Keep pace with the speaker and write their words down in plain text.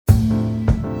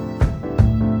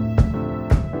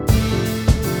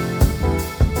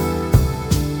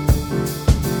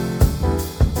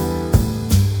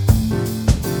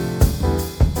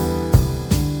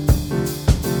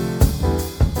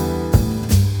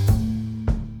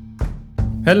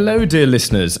Hello, dear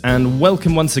listeners, and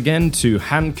welcome once again to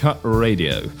Handcut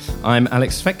Radio. I'm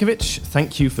Alex Fetkovich.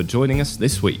 Thank you for joining us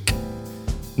this week.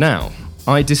 Now,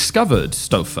 I discovered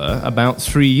Stouffer about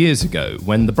 3 years ago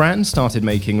when the brand started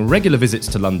making regular visits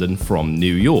to London from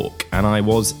New York, and I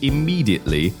was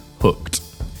immediately hooked.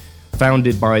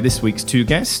 Founded by this week's two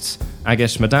guests,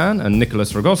 Agesh Madan and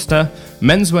Nicholas Ragosta,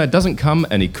 menswear doesn't come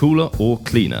any cooler or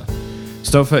cleaner.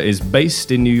 Stouffer is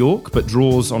based in New York, but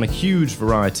draws on a huge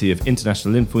variety of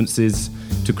international influences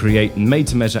to create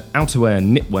made-to-measure outerwear,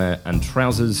 knitwear and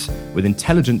trousers with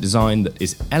intelligent design that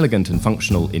is elegant and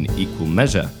functional in equal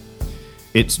measure.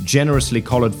 Its generously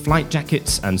collared flight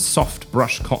jackets and soft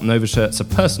brush cotton overshirts are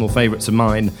personal favourites of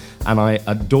mine, and I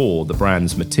adore the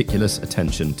brand's meticulous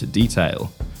attention to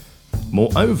detail.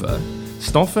 Moreover,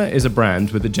 Stouffer is a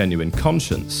brand with a genuine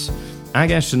conscience.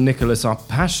 Agesh and Nicholas are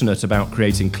passionate about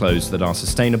creating clothes that are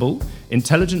sustainable,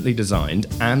 intelligently designed,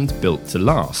 and built to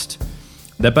last.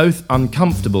 They're both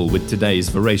uncomfortable with today's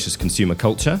voracious consumer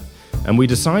culture, and we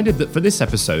decided that for this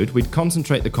episode we'd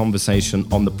concentrate the conversation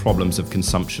on the problems of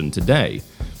consumption today.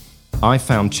 I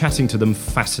found chatting to them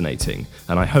fascinating,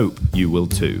 and I hope you will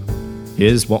too.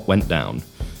 Here's what went down.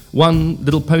 One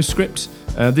little postscript.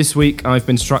 This week I've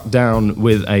been struck down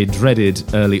with a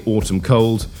dreaded early autumn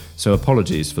cold, so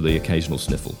apologies for the occasional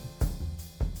sniffle.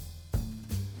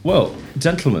 Well,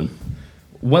 gentlemen,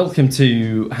 welcome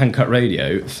to Handcut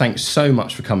Radio. Thanks so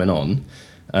much for coming on.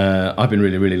 I've been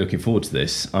really looking forward to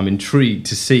this. I'm intrigued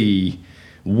to see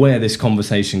where this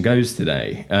conversation goes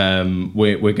today.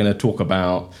 We're going to talk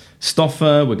about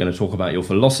Stouffer, we're going to talk about your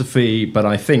philosophy, but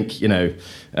I think,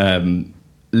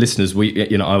 listeners,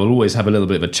 I will always have a little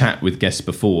bit of a chat with guests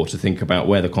before to think about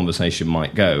where the conversation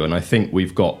might go, and I think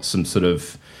we've got some sort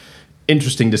of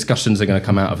interesting discussions are going to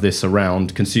come out of this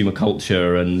around consumer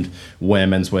culture and where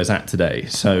menswear's at today.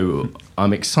 So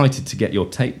I'm excited to get your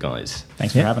take, guys.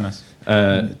 Thanks for having us.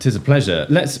 Tis a pleasure.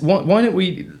 Why don't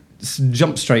we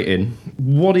jump straight in?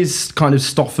 What is kind of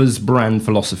Stouffer's brand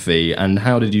philosophy, and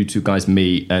how did you two guys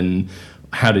meet, and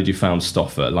how did you found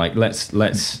Stouffer? Like,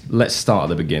 let's start at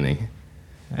the beginning.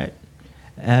 Right.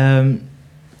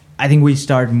 I think we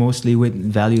start mostly with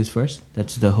values first.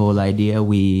 That's the whole idea.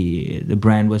 The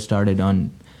brand was started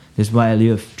on this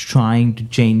value of trying to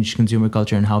change consumer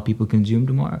culture and how people consume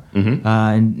tomorrow,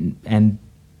 and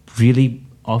really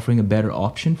offering a better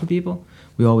option for people.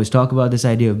 We always talk about this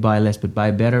idea of buy less but buy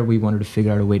better. We wanted to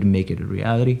figure out a way to make it a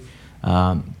reality.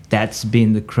 That's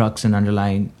been the crux and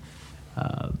underlying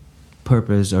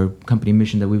purpose or company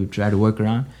mission that we would try to work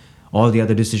around. All the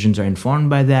other decisions are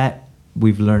informed by that.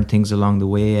 We've learned things along the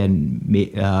way and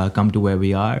come to where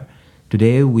we are.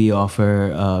 Today, we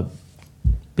offer a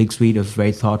big suite of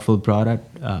very thoughtful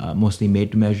product, mostly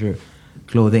made-to-measure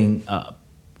clothing,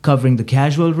 covering the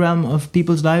casual realm of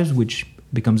people's lives, which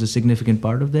becomes a significant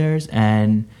part of theirs,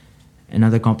 and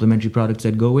other complementary products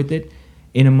that go with it,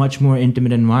 in a much more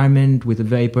intimate environment with a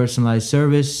very personalized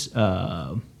service,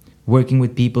 working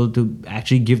with people to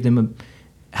actually give them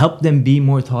help them be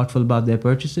more thoughtful about their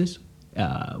purchases,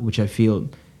 which I feel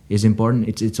is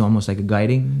important. It's almost like a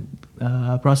guiding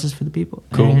process for the people.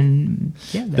 Cool. And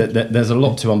there's a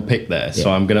lot to unpick there,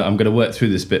 so I'm gonna work through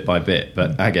this bit by bit.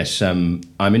 But Agesh,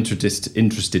 I'm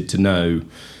interested to know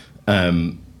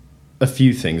a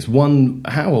few things. One,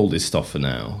 how old is Stouffer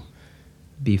now?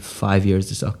 Be 5 years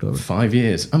this October. 5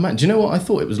 years. Oh man, do you know what? I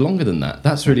thought it was longer than that.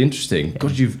 That's really interesting. Yeah.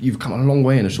 God, you've come a long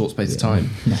way in a short space of time.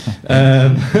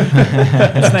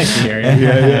 It's nice to hear.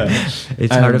 Yeah.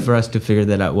 It's harder for us to figure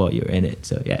that out while you're in it.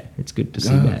 So yeah, it's good to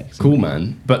see that. Cool,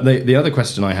 man. But the other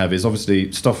question I have is, obviously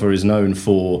Stouffer is known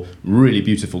for really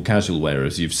beautiful casual wear,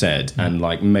 as you've said, and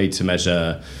like made to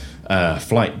measure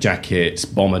flight jackets,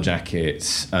 bomber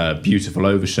jackets, beautiful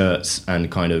overshirts, and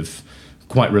kind of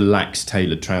quite relaxed,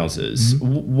 tailored trousers.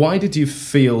 Mm-hmm. Why did you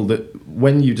feel that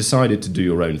when you decided to do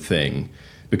your own thing,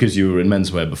 because you were in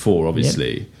menswear before,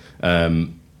 obviously,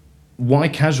 why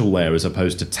casual wear as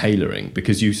opposed to tailoring?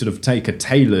 Because you sort of take a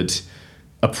tailored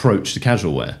approach to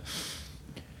casual wear.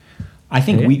 I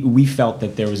think we felt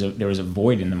that there was a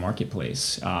void in the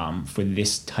marketplace for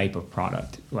this type of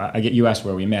product. You asked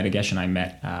where we met. Agesh and I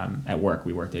met at work.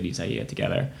 We worked at Isaia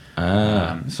together.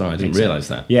 Sorry, I didn't realize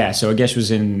that. Yeah, so Agesh was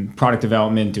in product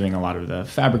development, doing a lot of the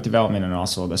fabric development and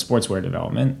also the sportswear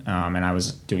development, and I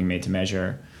was doing made to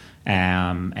measure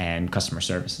and customer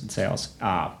service and sales.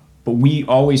 But we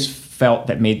always felt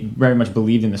that very much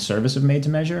believed in the service of made to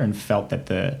measure and felt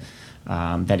that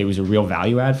that it was a real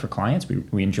value add for clients.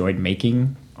 We enjoyed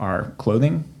making our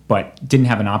clothing, but didn't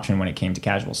have an option when it came to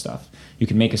casual stuff. You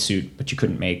could make a suit, but you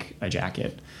couldn't make a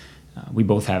jacket. we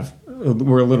both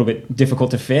we're a little bit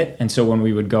difficult to fit, and so when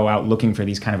we would go out looking for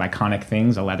these kind of iconic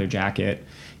things, a leather jacket,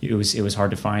 it was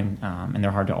hard to find, and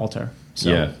they're hard to alter.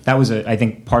 So that was I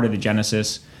think part of the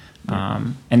genesis,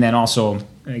 and then also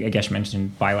I guess you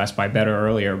mentioned buy less, buy better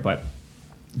earlier, but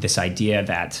this idea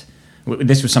that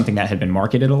this was something that had been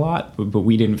marketed a lot, but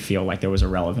we didn't feel like there was a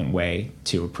relevant way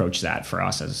to approach that for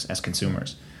us as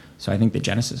consumers. So I think the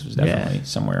genesis was definitely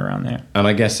somewhere around there. And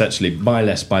I guess actually buy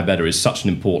less, buy better is such an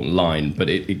important line, but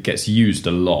it gets used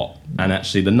a lot. And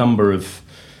actually the number of,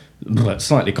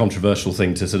 slightly controversial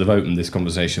thing to sort of open this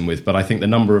conversation with, but I think the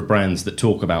number of brands that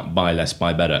talk about buy less,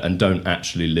 buy better and don't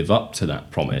actually live up to that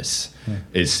promise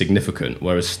is significant,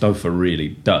 whereas Stouffer really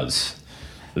does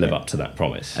live up to that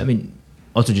promise. I mean,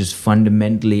 also just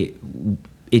fundamentally,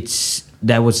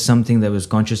 that was something that was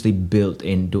consciously built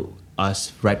into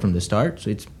us right from the start. So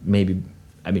it's maybe,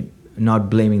 I mean, not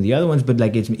blaming the other ones, but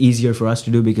like it's easier for us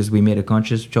to do because we made a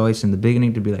conscious choice in the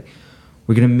beginning to be like,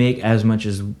 we're going to make as much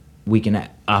as we can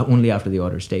only after the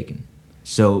order is taken.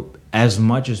 So as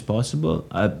much as possible,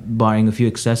 barring a few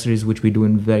accessories, which we do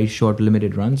in very short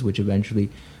limited runs, which eventually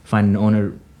find an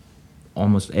owner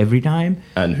almost every time.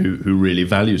 And who really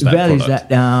values that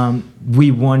product.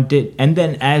 We want it. And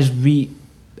then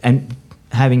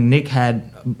having Nick had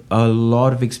a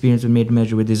lot of experience with made to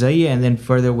measure with Isaiah, and then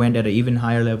further went at an even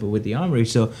higher level with the Armory.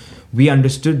 So we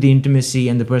understood the intimacy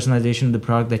and the personalization of the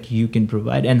product that you can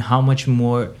provide, and how much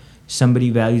more somebody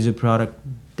values a product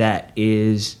that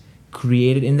is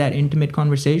created in that intimate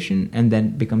conversation and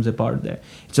then becomes a part of that.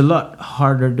 It's a lot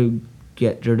harder to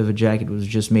get rid of a jacket that was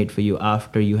just made for you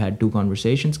after you had 2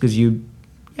 conversations, because you're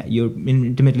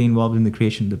intimately involved in the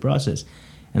creation of the process.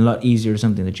 And a lot easier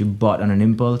something that you bought on an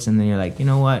impulse, and then you're like, you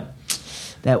know what,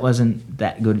 that wasn't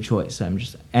that good a choice.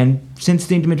 And since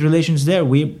the intimate relation's there,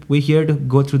 we're here to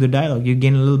go through the dialogue. You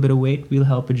gain a little bit of weight, we'll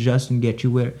help adjust and get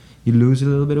you where you lose a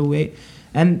little bit of weight.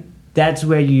 And that's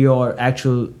where your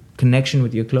actual connection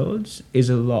with your clothes is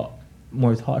a lot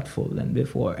more thoughtful than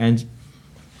before. And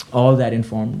all that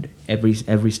informed every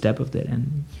step of it.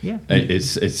 And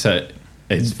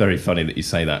It's very funny that you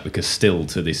say that, because still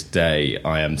to this day,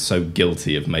 I am so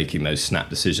guilty of making those snap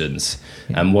decisions.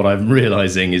 Yeah. And what I'm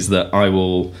realizing is that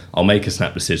I'll make a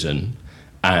snap decision,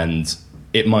 and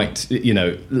it might,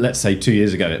 let's say 2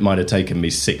 years ago, it might have taken me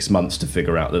 6 months to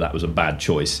figure out that was a bad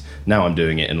choice. Now I'm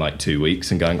doing it in like 2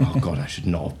 weeks and going, oh God, I should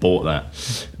not have bought that.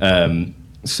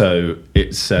 So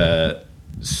it's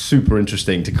super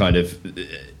interesting to kind of,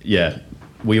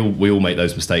 we all make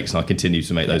those mistakes, and I continue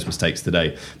to make those mistakes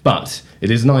today. But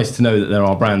it is nice to know that there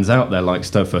are brands out there like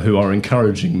Stouffer who are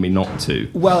encouraging me not to.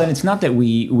 Well, and it's not that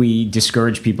we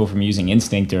discourage people from using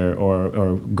instinct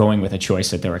or going with a choice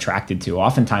that they're attracted to.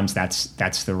 Oftentimes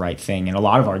that's the right thing. And a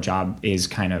lot of our job is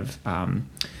kind of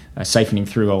siphoning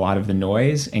through a lot of the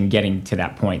noise and getting to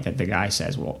that point that the guy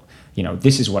says, well,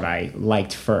 this is what I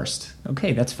liked first.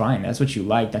 Okay, that's fine. That's what you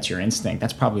like. That's your instinct.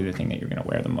 That's probably the thing that you're going to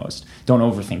wear the most. Don't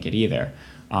overthink it either.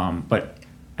 But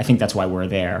I think that's why we're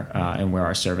there, and where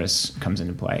our service comes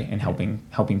into play, and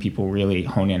helping people really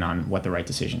hone in on what the right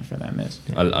decision for them is.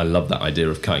 I love that idea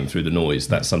of cutting through the noise.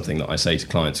 That's something that I say to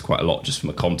clients quite a lot, just from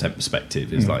a content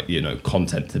perspective. Is like,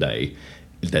 content today,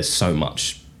 there's so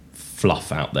much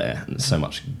fluff out there and so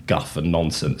much guff and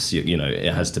nonsense.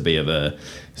 It has to be of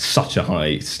such a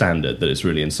high standard that it's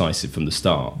really incisive from the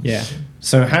start. Yeah.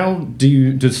 So how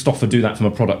does Stouffer do that from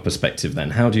a product perspective then?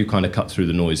 How do you kind of cut through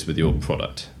the noise with your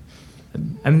product?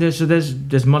 I mean,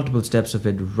 there's multiple steps of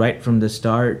it. Right from the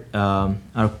start,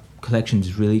 our collection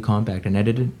is really compact and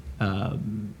edited.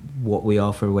 What we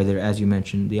offer, whether, as you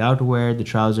mentioned, the outerwear, the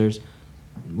trousers,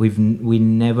 we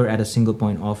never at a single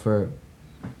point offer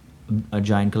a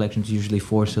giant collection. It's usually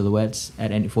 4 to 5 silhouettes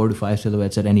at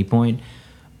any point.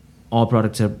 All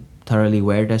products are thoroughly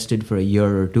wear tested for a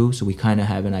year or 2, so we kind of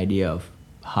have an idea of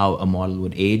how a model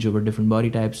would age over different body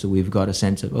types. So we've got a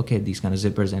sense of, okay, these kind of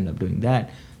zippers end up doing that.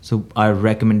 So our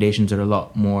recommendations are a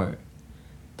lot more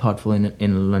thoughtful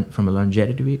from a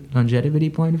longevity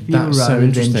point of view. That's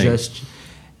rather so than just.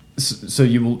 So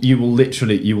you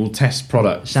will test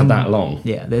products for that long?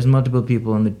 Yeah, there's multiple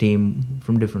people on the team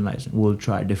from different licenses. We'll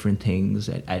try different things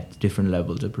at different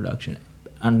levels of production,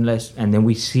 and then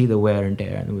we see the wear and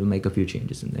tear, and we'll make a few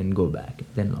changes and then go back and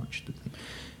then launch the thing.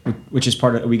 Which is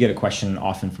part of, we get a question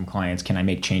often from clients, can I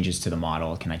make changes to the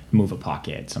model? Can I move a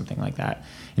pocket? Something like that.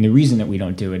 And the reason that we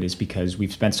don't do it is because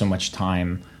we've spent so much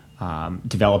time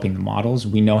developing the models.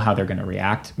 We know how they're going to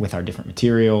react with our different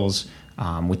materials,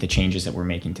 with the changes that we're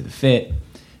making to the fit.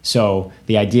 So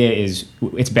the idea is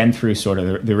it's been through sort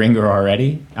of the ringer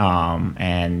already,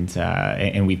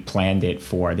 and we've planned it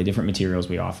for the different materials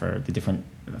we offer, the different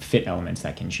fit elements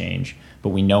that can change, but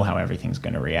we know how everything's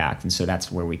going to react, and so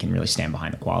that's where we can really stand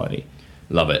behind the quality.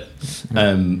 Love it.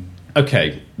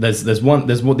 Okay, there's the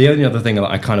only other thing that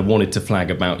I kind of wanted to flag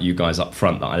about you guys up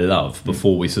front that I love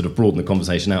before we sort of broaden the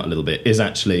conversation out a little bit is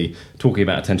actually talking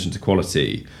about attention to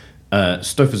quality.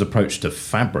 Stouffer's approach to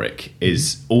fabric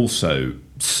is also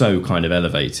so kind of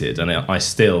elevated, and I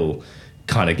still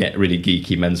kind of get really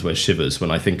geeky menswear shivers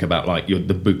when I think about like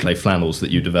the boucle flannels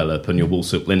that you develop and your wool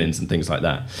silk linens and things like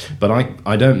that. But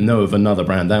I don't know of another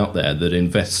brand out there that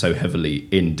invests so heavily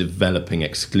in developing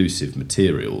exclusive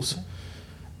materials.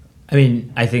 I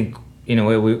mean, I think,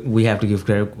 we have to give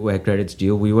credit where credit's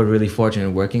due. We were really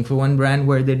fortunate working for one brand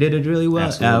where they did it really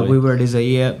well. We were at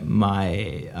Isaia.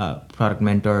 My product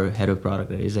mentor, head of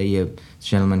product at Isaia, this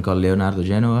gentleman called Leonardo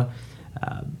Genoa,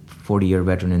 40-year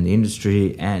veteran in the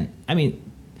industry. And, I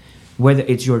mean, whether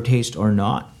it's your taste or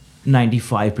not,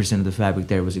 95% of the fabric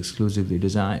there was exclusively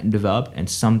developed, and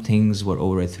some things were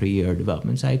over a 3-year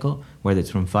development cycle, whether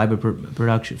it's from fiber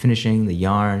production, finishing, the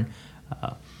yarn.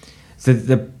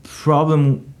 The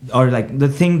problem, or like the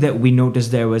thing that we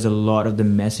noticed there was a lot of the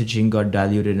messaging got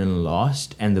diluted and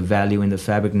lost, and the value in the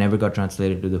fabric never got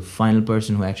translated to the final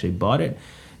person who actually bought it,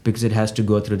 because it has to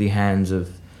go through the hands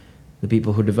of the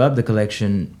people who develop the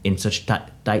collection in such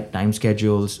tight time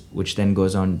schedules, which then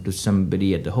goes on to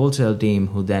somebody at the wholesale team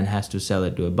who then has to sell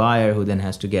it to a buyer, who then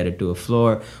has to get it to a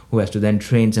floor, who has to then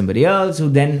train somebody else, who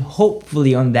then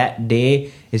hopefully on that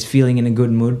day is feeling in a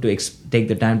good mood to take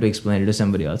the time to explain it to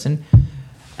somebody else. And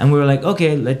we were like,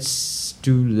 okay, let's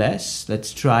do less.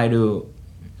 Let's try to,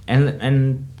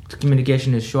 and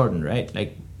communication is shortened, right?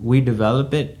 Like we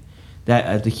develop it.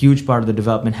 That the huge part of the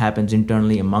development happens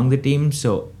internally among the team.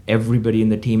 So everybody in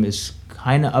the team is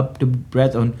kind of up to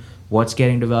breath on what's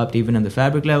getting developed, even on the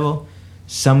fabric level.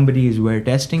 Somebody is wear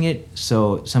testing it,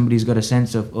 so somebody's got a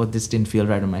sense of, oh, this didn't feel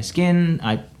right on my skin.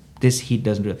 This heat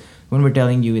doesn't. When we're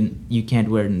telling you you can't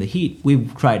wear it in the heat,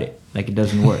 we've tried it. Like it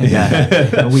doesn't work.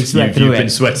 Yeah. We sweat through it. You've been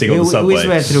sweating on the subway. We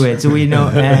sweat through it, so we know.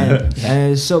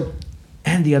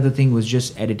 And the other thing was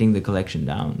just editing the collection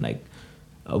down. Like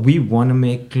we want to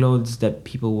make clothes that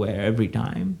people wear every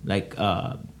time. Like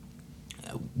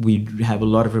we have a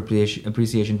lot of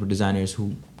appreciation for designers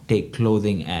who take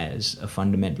clothing as a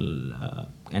fundamental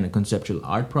and a conceptual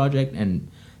art project, and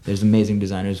there's amazing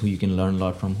designers who you can learn a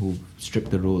lot from who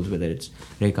strip the rules, whether it's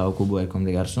Reika Okubo or Comme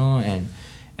des Garçons,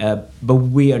 but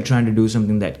we are trying to do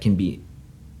something that can be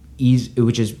easy,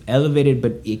 which is elevated,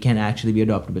 but it can actually be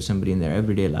adopted by somebody in their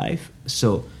everyday life.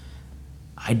 So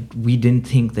we didn't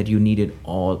think that you needed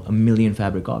a million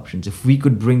fabric options. If we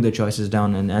could bring the choices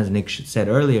down, and as Nick said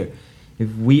earlier,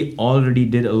 if we already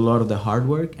did a lot of the hard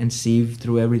work and sieved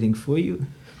through everything for you,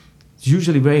 it's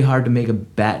usually very hard to make a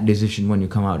bad decision when you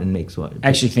come out and make what. I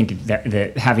actually think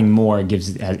that having more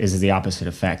is the opposite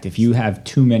effect. If you have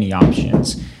too many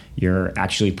options, you're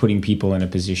actually putting people in a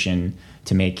position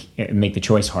to make the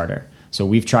choice harder. So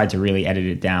we've tried to really edit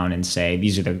it down and say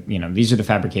these are the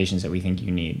fabrications that we think you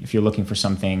need. If you're looking for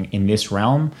something in this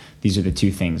realm, these are the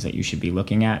two things that you should be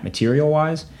looking at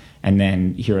material-wise, and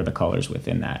then here are the colors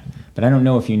within that. But I don't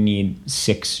know if you need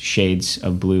 6 shades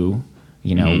of blue,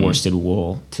 worsted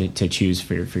wool to choose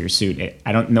for your suit.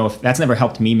 I don't know if that's never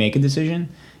helped me make a decision.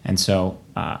 And so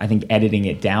I think editing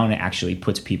it down actually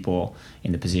puts people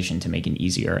in the position to make an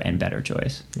easier and better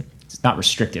choice. Yeah. It's not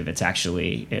restrictive. It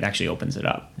actually opens it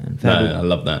up. And fabric, I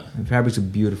love that. And fabric's a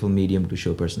beautiful medium to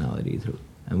show personality through.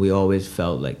 And we always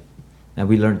felt like, and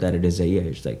we learned that at Isaia.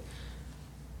 It's like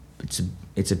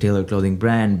it's a tailored clothing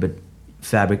brand, but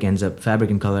fabric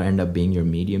and color end up being your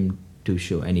medium to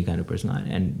show any kind of personality.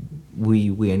 And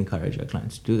we encourage our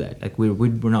clients to do that. Like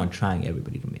we're not trying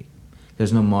everybody to make.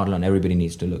 There's no model on everybody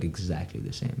needs to look exactly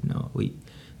the same. No, we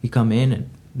come in and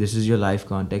this is your life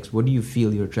context. What do you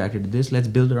feel you're attracted to this? Let's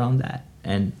build around that.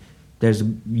 And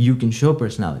you can show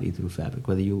personality through fabric,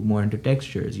 whether you're more into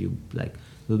textures, you like a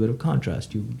little bit of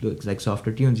contrast, you look like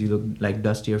softer tunes, you look like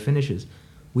dustier finishes.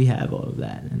 We have all of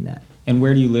that and that. And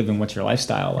where do you live and what's your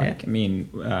lifestyle like? Yeah. I mean,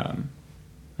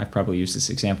 I've probably used this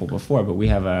example before, but we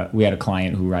had a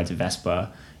client who rides a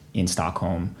Vespa in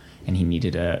Stockholm, and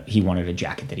he wanted a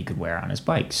jacket that he could wear on his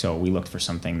bike. So we looked for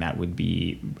something that would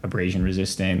be abrasion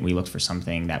resistant. We looked for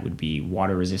something that would be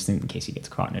water resistant in case he gets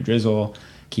caught in a drizzle,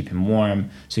 keep him warm.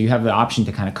 So you have the option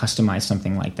to kind of customize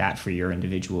something like that for your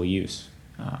individual use.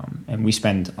 And we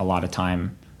spend a lot of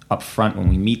time up front when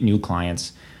we meet new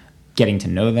clients, getting to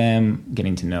know them,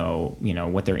 getting to know,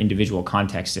 what their individual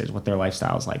context is, what their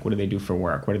lifestyle is like, what do they do for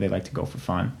work, where do they like to go for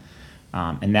fun.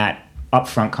 And that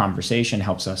upfront conversation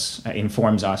helps us,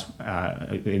 informs us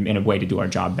in a way to do our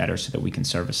job better so that we can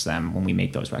service them when we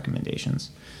make those recommendations.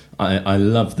 I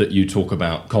love that you talk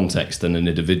about context and an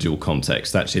individual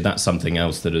context. Actually, that's something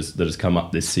else that has come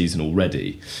up this season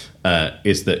already,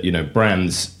 is that, you know,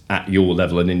 brands at your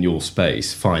level and in your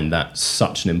space find that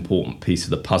such an important piece of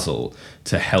the puzzle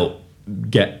to help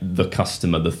get the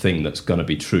customer the thing that's going to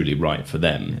be truly right for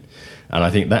them. And I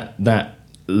think that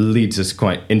leads us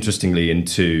quite interestingly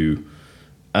into...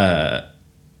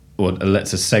 or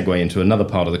lets us segue into another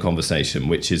part of the conversation,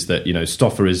 which is that, you know,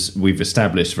 Stouffer we've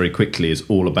established very quickly, is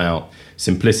all about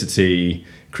simplicity,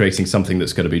 creating something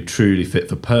that's going to be truly fit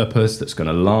for purpose, that's going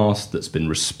to last, that's been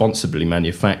responsibly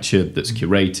manufactured, that's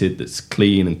curated, that's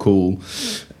clean and cool.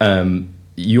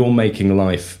 You're making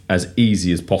life as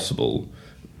easy as possible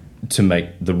to make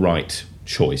the right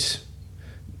choice.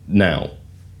 Now,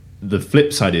 the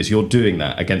flip side is you're doing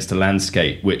that against a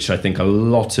landscape which I think a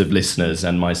lot of listeners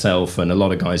and myself and a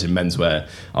lot of guys in menswear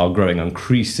are growing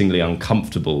increasingly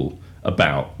uncomfortable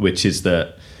about, which is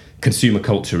that consumer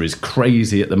culture is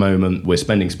crazy at the moment. We're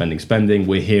spending.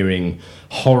 We're hearing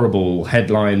horrible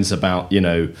headlines about, you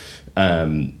know,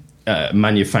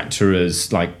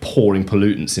 manufacturers like pouring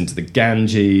pollutants into the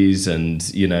Ganges,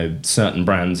 and, you know, certain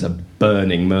brands are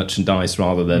burning merchandise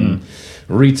rather than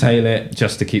retail it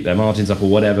just to keep their margins up or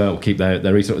whatever, or keep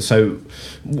their retail. So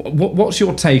what's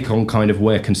your take on kind of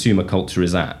where consumer culture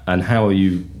is at, and how are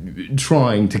you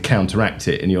trying to counteract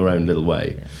it in your own little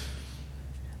way?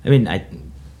 I mean,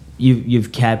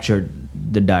 you've captured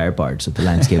the dire parts of the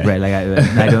landscape, right? Like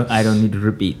I don't need to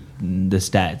repeat the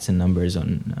stats and numbers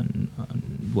on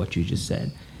what you just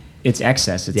said. It's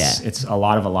excess. It's a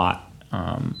lot of a lot.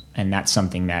 And that's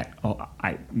something that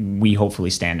we hopefully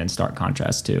stand in stark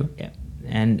contrast to. Yeah.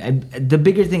 And the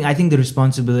bigger thing, I think the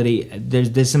responsibility,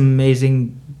 there's some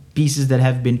amazing pieces that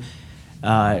have been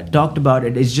talked about.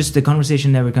 It's just the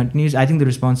conversation never continues. I think the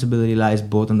responsibility lies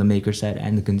both on the maker side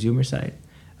and the consumer side.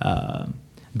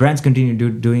 Brands continue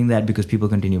doing that because people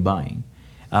continue buying.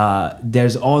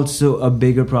 There's also a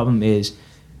bigger problem is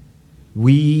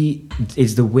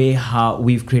it's the way how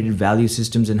we've created value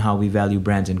systems and how we value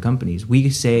brands and companies. We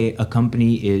say a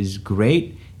company is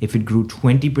great if it grew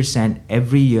 20%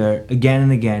 every year, again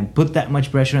and again. Put that much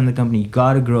pressure on the company. You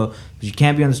got to grow, because you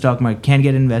can't be on the stock market, can't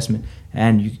get investment,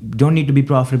 and you don't need to be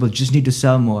profitable, just need to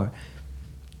sell more.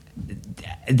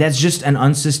 That's just an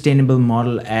unsustainable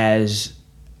model as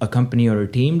a company or a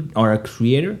team or a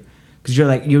creator, because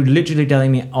you're literally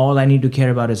telling me all I need to care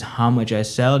about is how much I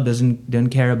sell. Don't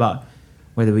care about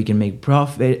whether we can make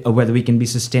profit or whether we can be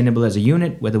sustainable as a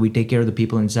unit, whether we take care of the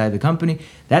people inside the company.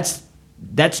 That's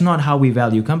not how we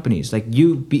value companies.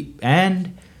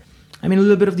 And I mean, a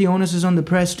little bit of the onus is on the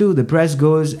press too. The press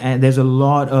goes, and there's a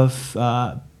lot of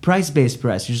price-based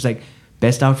press. It's just like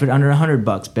best outfit under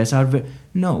 $100, best outfit.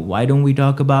 No, why don't we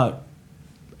talk about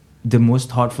the most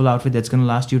thoughtful outfit that's going to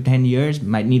last you 10 years?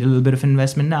 Might need a little bit of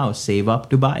investment now. Save up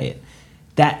to buy it.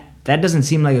 That doesn't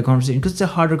seem like a conversation, because it's a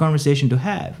harder conversation to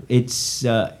have. It's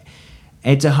all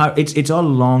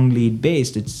long lead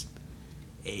based.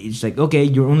 It's like, okay,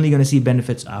 you're only going to see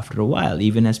benefits after a while.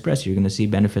 Even as press, you're going to see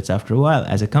benefits after a while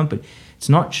as a company. It's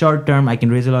not short term. I can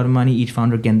raise a lot of money. Each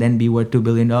founder can then be worth $2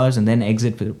 billion and then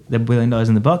exit with the $1 billion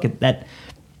in the bucket.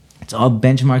 It's all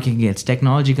benchmarking against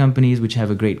technology companies, which have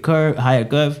a great higher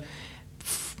curve,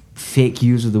 fake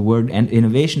use of the word and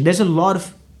innovation. There's a lot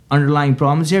of underlying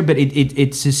problems here, but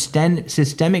it's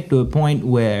systemic to a point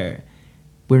where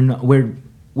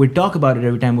we talk about it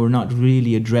every time. We're not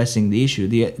really addressing the issue.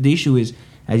 The issue is,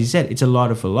 as you said, it's a lot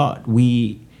of a lot.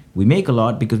 We make a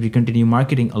lot because we continue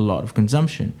marketing a lot of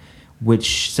consumption,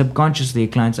 which subconsciously a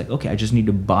client's like, okay, I just need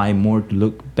to buy more to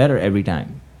look better every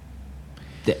time.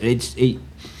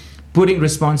 Putting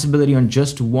responsibility on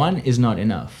just one is not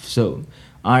enough. So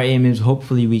our aim is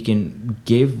hopefully we can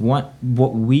give what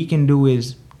we can do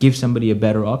is give somebody a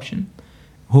better option.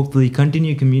 Hopefully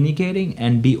continue communicating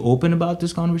and be open about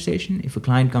this conversation. If a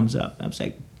client comes up, I was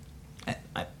like,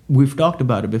 we've talked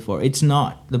about it before.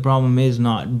 The problem is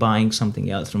not buying something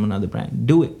else from another brand.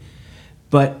 Do it.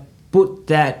 But put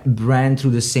that brand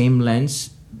through the same lens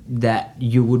that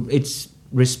you would,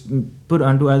 put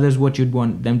onto others what you'd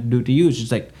want them to do to you. It's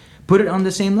just like, put it on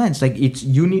the same lens. Like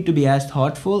you need to be as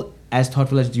thoughtful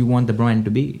as you want the brand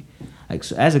to be. Like,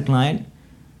 so as a client,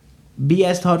 be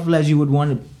as thoughtful as you would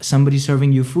want somebody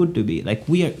serving you food to be. Like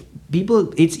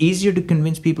it's easier to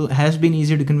convince people, has been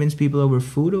easier to convince people over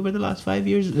food over the last 5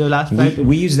 years.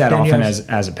 We use that often years.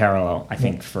 as a parallel, I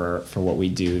think, for what we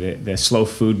do. The slow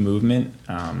food movement,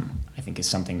 I think, is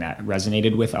something that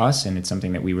resonated with us, and it's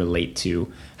something that we relate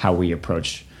to how we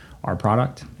approach our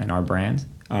product and our brand.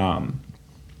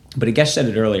 But Agesh said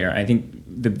it earlier. I think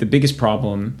the biggest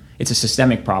problem, it's a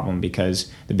systemic problem because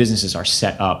the businesses are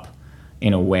set up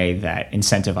in a way that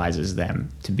incentivizes them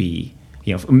to be,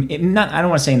 I don't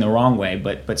want to say in the wrong way,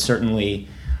 but certainly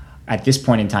at this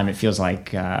point in time, it feels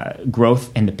like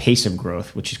growth and the pace of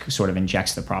growth, which sort of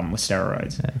injects the problem with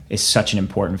steroids, is such an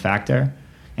important factor.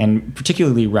 And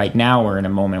particularly right now, we're in a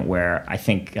moment where I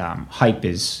think hype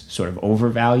is sort of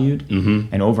overvalued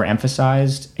and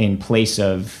overemphasized in place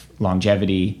of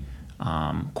longevity,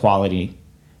 quality.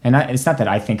 And it's not that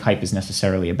I think hype is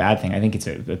necessarily a bad thing. I think it's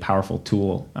a powerful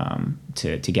tool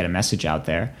to get a message out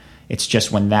there. It's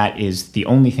just when that is the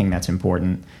only thing that's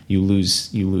important, you lose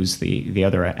the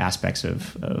other aspects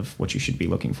of what you should be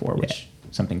looking for, which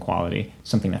something quality,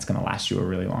 something that's going to last you a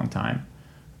really long time.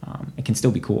 It can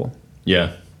still be cool.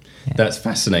 Yeah, that's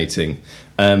fascinating.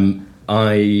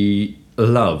 I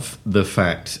love the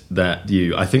fact that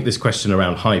I think this question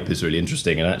around hype is really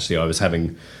interesting. And actually, I was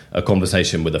having a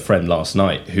conversation with a friend last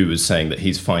night who was saying that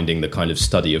he's finding the kind of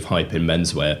study of hype in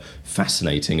menswear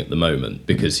fascinating at the moment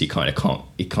because he kind of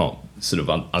can't sort of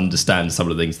understand some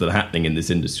of the things that are happening in this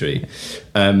industry.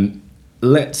 The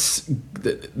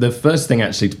first thing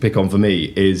actually to pick on for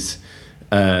me is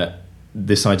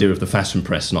this idea of the fashion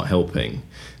press not helping.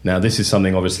 Now, this is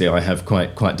something obviously I have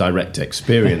quite direct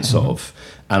experience of,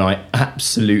 and I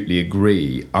absolutely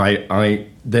agree.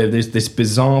 There's this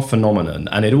bizarre phenomenon,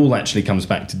 and it all actually comes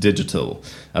back to digital.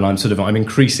 And I'm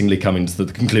increasingly coming to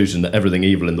the conclusion that everything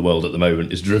evil in the world at the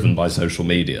moment is driven by social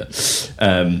media,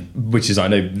 which is, I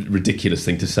know, a ridiculous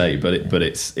thing to say, but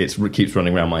it keeps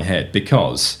running around my head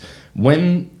because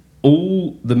when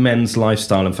all the men's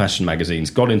lifestyle and fashion magazines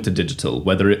got into digital,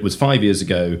 whether it was 5 years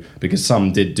ago, because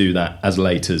some did do that as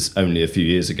late as only a few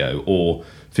years ago, or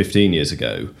 15 years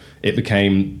ago, it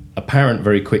became apparent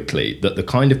very quickly that the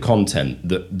kind of content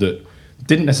that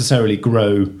didn't necessarily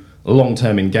grow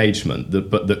long-term engagement,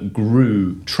 but that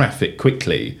grew traffic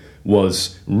quickly,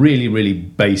 was really, really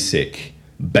basic,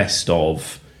 best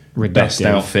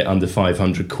outfit under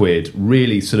 500 quid,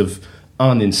 really sort of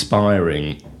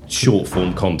uninspiring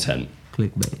short-form content.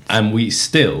 Clickbait. And we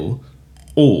still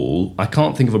I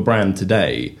can't think of a brand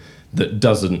today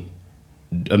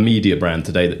a media brand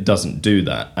today that doesn't do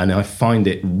that. And I find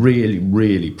it really,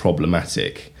 really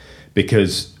problematic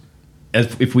because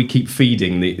if we keep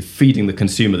feeding the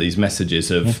consumer these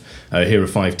messages of here are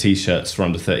 5 t-shirts for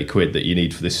under 30 quid that you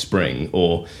need for this spring,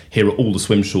 or here are all the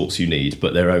swim shorts you need,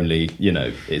 but they're only,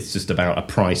 it's just about a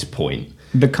price point.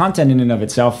 The content in and of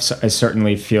itself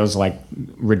certainly feels like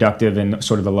reductive and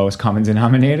sort of the lowest common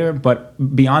denominator,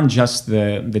 but beyond just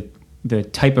the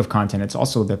type of content, it's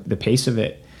also the pace of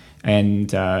it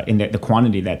and in the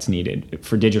quantity that's needed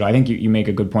for digital. I think you make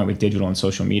a good point with digital and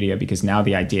social media, because now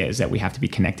the idea is that we have to be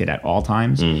connected at all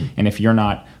times. And if you're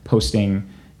not posting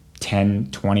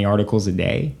 10, 20 articles a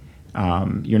day,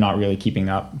 you're not really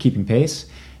keeping pace.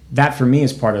 That for me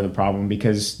is part of the problem,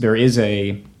 because there is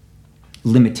a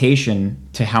limitation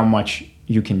to how much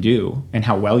you can do and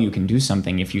how well you can do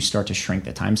something if you start to shrink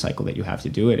the time cycle that you have to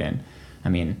do it in. I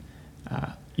mean,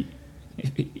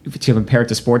 if to compare it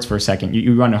to sports for a second,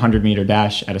 you run a 100-meter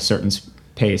dash at a certain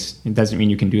pace. It doesn't mean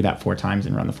you can do that 4 times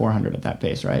and run the 400 at that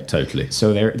pace, right? Totally.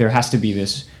 So there has to be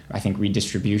this, I think,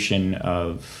 redistribution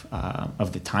of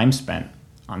the time spent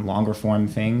on longer form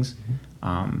things.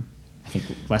 I think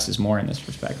less is more in this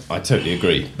respect. I totally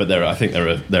agree, but I think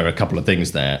there are a couple of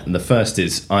things there. And the first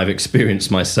is I've experienced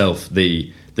myself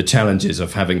the challenges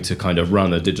of having to kind of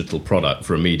run a digital product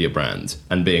for a media brand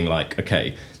and being like,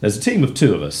 okay, there's a team of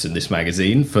 2 of us in this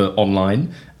magazine for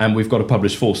online, and we've got to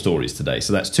publish 4 stories today,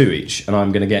 so that's 2 each, and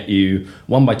I'm going to get you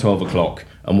 1 by 12 o'clock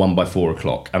and 1 by 4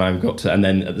 o'clock, and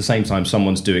then at the same time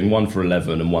someone's doing 1 for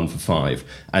 11 and 1 for 5,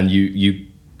 and you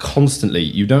constantly,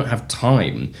 you don't have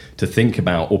time to think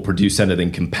about or produce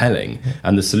anything compelling.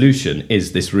 And the solution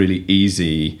is this really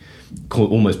easy,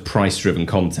 almost price-driven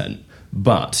content.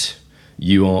 But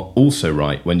you are also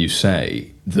right when you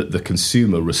say that the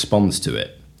consumer responds to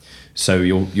it. So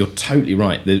you're totally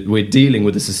right. We're dealing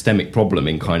with a systemic problem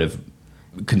in kind of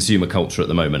consumer culture at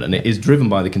the moment, and it is driven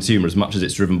by the consumer as much as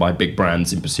it's driven by big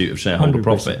brands in pursuit of shareholder 100%.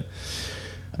 Profit.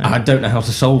 I don't know how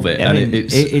to solve it. I mean,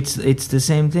 it's the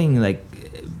same thing. Like,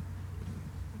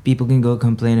 people can go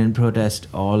complain and protest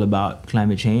all about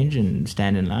climate change and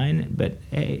stand in line, but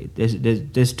hey,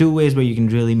 there's 2 ways where you can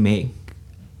really make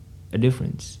a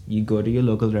difference. You go to your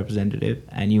local representative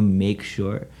and you make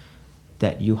sure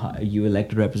that you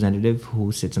elect a representative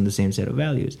who sits on the same set of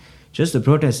values. Just the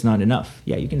protest is not enough.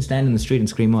 Yeah, you can stand in the street and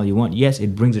scream all you want. Yes,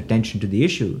 it brings attention to the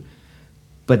issue,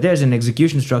 but there's an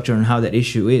execution structure on how that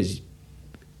issue is.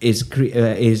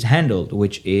 is handled,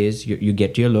 which is you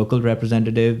get your local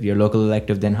representative, your local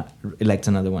elective then elects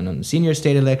another one on the senior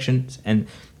state elections. And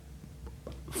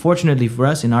fortunately for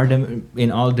us, in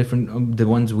all different the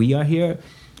ones we are here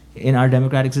in our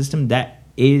democratic system, that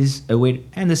is a way.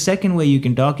 And the second way you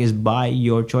can talk is by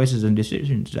your choices and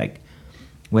decisions, like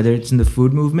whether it's in the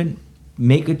food movement.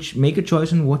 Make a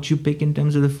choice on what you pick in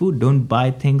terms of the food. Don't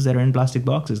buy things that are in plastic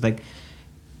boxes. Like,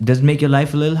 does it make your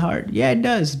life a little hard? Yeah, it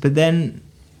does. But then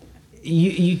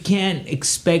you can't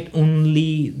expect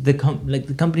only the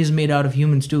companies made out of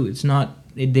humans too. It's not.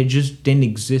 They just didn't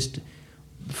exist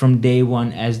from day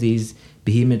one as these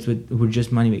behemoths who are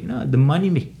just money making. No, the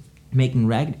money making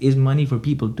racket is money for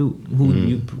people too, who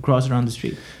you cross around the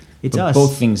street. It's but us.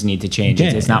 Both things need to change. Yeah.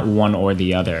 It's not one or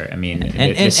the other. I mean,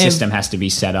 the system has to be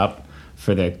set up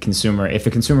for the consumer. If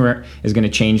the consumer is going to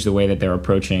change the way that they're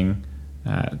approaching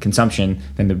consumption,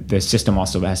 then the system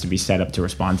also has to be set up to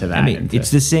respond to that. I mean, it's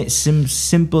the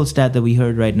simple stat that we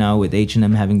heard right now with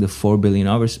H&M having the 4 billion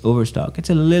overstock.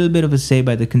 It's a little bit of a say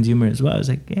by the consumer as well. It's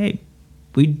like, hey,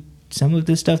 some of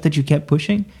the stuff that you kept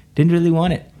pushing, didn't really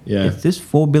want it. Yeah. It's this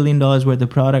 $4 billion worth of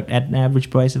product at an average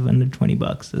price of under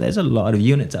 $20. So there's a lot of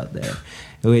units out there,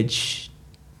 which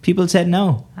people said,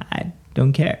 no, I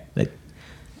don't care. Like,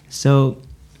 so,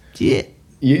 yeah.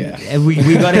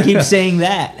 We got to keep saying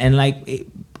that. And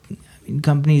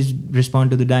companies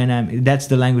respond to the dynamic. That's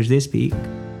the language they speak.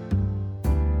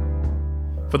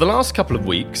 For the last couple of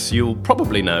weeks, you'll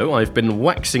probably know I've been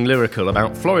waxing lyrical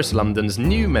about Floris London's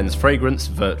new men's fragrance,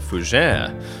 Vert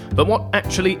Fougère. But what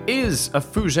actually is a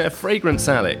Fougère fragrance,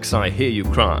 Alex? I hear you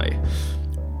cry.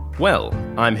 Well,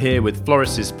 I'm here with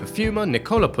Floris's perfumer,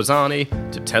 Nicola Posani,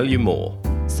 to tell you more.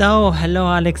 So, hello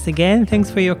Alex again, thanks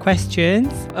for your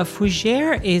questions. A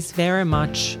Fougère is very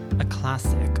much a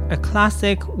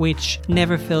classic which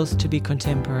never fails to be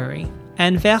contemporary.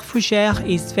 And Vert Fougère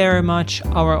is very much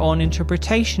our own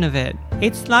interpretation of it.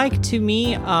 It's like, to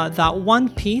me, that one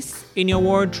piece in your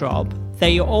wardrobe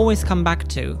that you always come back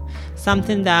to.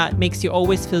 Something that makes you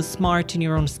always feel smart in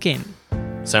your own skin.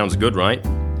 Sounds good, right?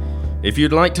 If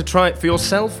you'd like to try it for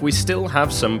yourself, we still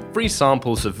have some free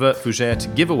samples of Vert Fougère to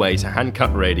give away to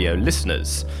Handcut Radio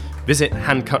listeners. Visit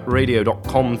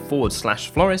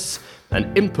handcutradio.com/Floris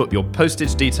and input your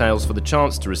postage details for the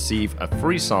chance to receive a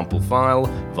free sample file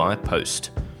via post.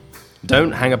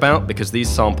 Don't hang about because these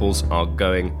samples are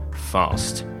going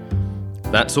fast.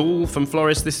 That's all from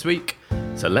Floris this week,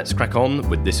 so let's crack on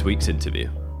with this week's interview.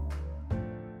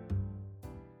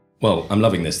 Well, I'm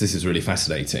loving this. This is really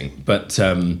fascinating. But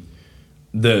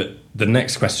the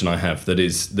next question I have that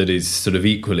is sort of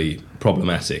equally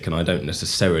problematic, and I don't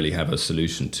necessarily have a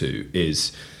solution to,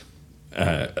 is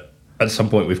at some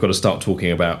point we've got to start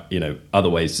talking about other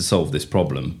ways to solve this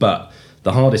problem. But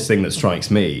the hardest thing that strikes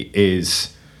me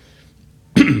is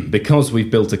because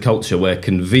we've built a culture where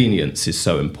convenience is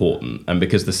so important, and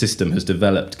because the system has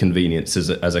developed convenience as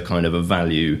a kind of a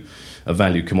value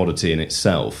commodity in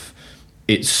itself.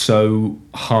 It's so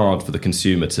hard for the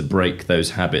consumer to break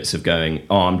those habits of going,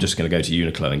 I'm just going to go to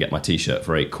Uniqlo and get my T-shirt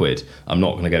for £8. I'm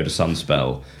not going to go to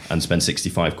Sunspell and spend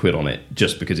 65 quid on it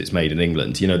just because it's made in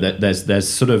England. There's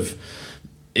sort of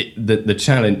the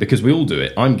challenge, because we all do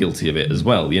it. I'm guilty of it as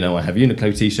well. I have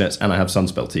Uniqlo T-shirts and I have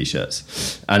Sunspell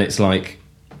T-shirts. And it's like,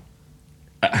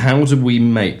 how do we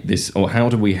make this, or how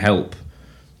do we help,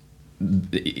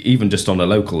 even just on a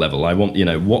local level? I want,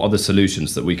 what are the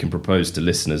solutions that we can propose to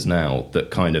listeners now that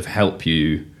kind of help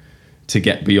you to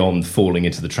get beyond falling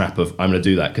into the trap of, I'm going to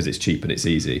do that because it's cheap and it's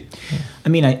easy? I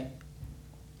mean,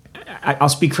 I'll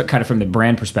speak kind of from the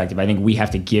brand perspective. I think we have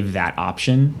to give that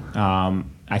option.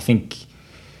 I think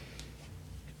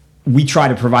we try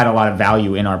to provide a lot of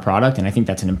value in our product, and I think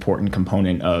that's an important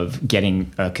component of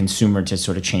getting a consumer to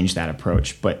sort of change that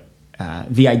approach. But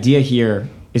the idea here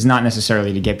is not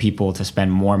necessarily to get people to spend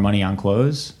more money on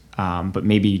clothes, but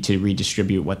maybe to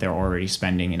redistribute what they're already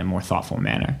spending in a more thoughtful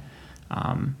manner.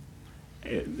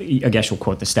 I guess you'll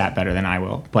quote the stat better than I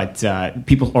will, but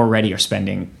people already are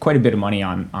spending quite a bit of money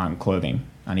on clothing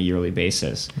on a yearly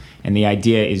basis. And the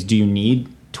idea is, do you need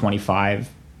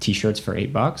 25 T-shirts for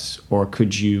 $8, or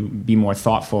could you be more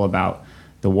thoughtful about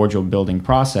the wardrobe building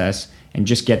process and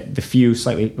just get the few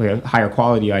slightly higher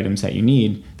quality items that you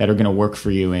need that are going to work for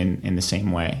you in the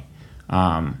same way?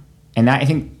 And I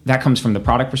think that comes from the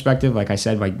product perspective, like I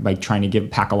said, by trying to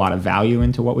pack a lot of value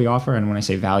into what we offer. And when I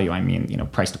say value, I mean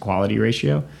price to quality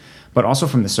ratio, but also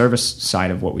from the service side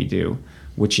of what we do,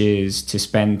 which is to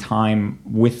spend time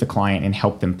with the client and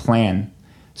help them plan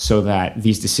so that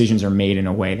these decisions are made in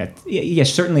a way that,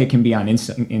 yes, certainly it can be on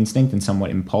instinct and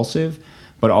somewhat impulsive,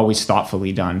 but always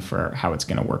thoughtfully done for how it's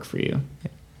going to work for you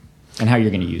and how you're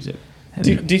going to use it.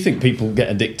 Do you think people get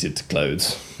addicted to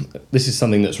clothes? This is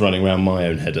something that's running around my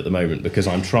own head at the moment because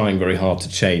I'm trying very hard to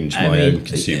change my own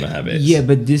consumer habits. Yeah,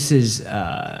 but this is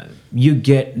you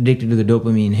get addicted to the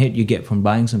dopamine hit you get from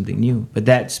buying something new. But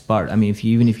that's part. I mean,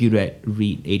 even if you read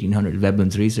 1800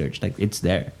 Veblen's research, like it's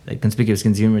there. Like conspicuous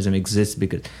consumerism exists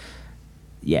because,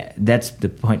 yeah, that's the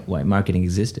point why marketing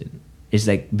existed. It's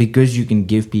like because you can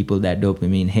give people that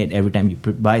dopamine hit every time you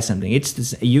buy something. It's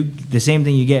the same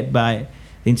thing you get by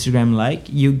the Instagram like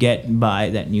you get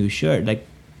by that new shirt. Like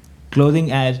clothing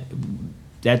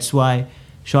that's why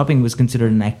shopping was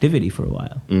considered an activity for a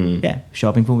while. Yeah,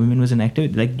 shopping for women was an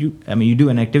activity. Like you do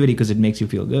an activity because it makes you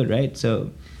feel good, right?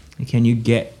 So can you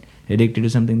get addicted to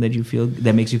something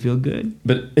that makes you feel good?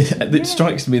 But it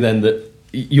strikes me then that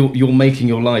you're making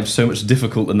your life so much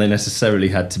difficult than they necessarily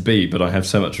had to be, but I have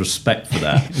so much respect for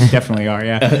that. Definitely are,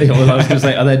 yeah. Well, I was going to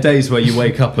say, are there days where you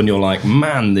wake up and you're like,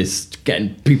 man, this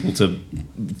getting people to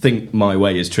think my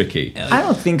way is tricky? I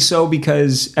don't think so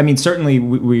because, I mean, certainly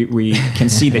we can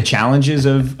see the challenges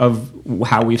of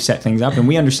how we've set things up, and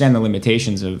we understand the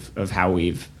limitations of how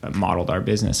we've modeled our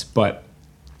business. But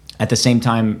at the same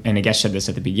time, and I guess I said this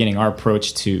at the beginning, our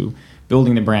approach to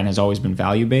building the brand has always been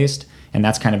value-based, and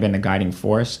that's kind of been the guiding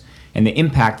force. And the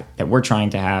impact that we're trying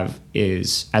to have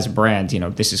is, as a brand,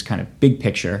 this is kind of big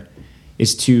picture,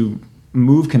 is to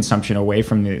move consumption away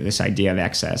from this idea of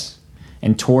excess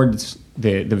and towards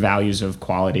the values of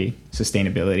quality,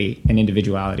 sustainability, and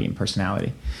individuality and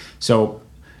personality. So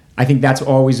I think that's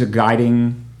always a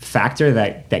guiding factor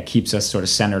that keeps us sort of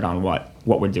centered on what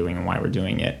we're doing and why we're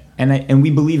doing it. And we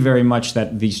believe very much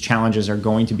that these challenges are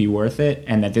going to be worth it,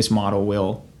 and that this model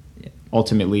will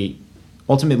ultimately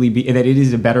be that it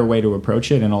is a better way to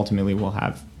approach it, and ultimately we'll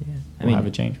have have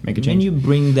a change, make a change. When you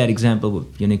bring that example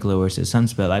with Uniqlo versus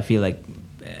Sunspell, I feel like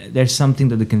there's something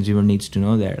that the consumer needs to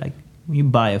know there. Like you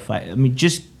buy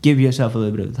just give yourself a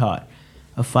little bit of thought.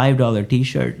 A $5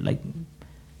 t-shirt,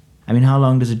 how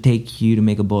long does it take you to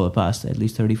make a bowl of pasta? At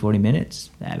least 30-40 minutes.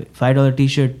 $5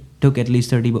 t-shirt took at least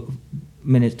 30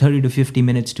 to 50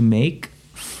 minutes to make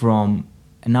and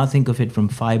now think of it from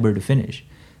fiber to finish.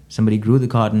 Somebody grew the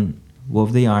cotton,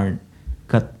 wove the yarn,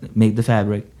 made the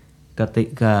fabric, cut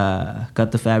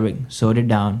the fabric, sewed it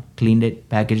down, cleaned it,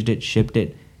 packaged it, shipped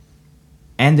it,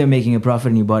 and they're making a profit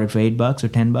and you bought it for $8 or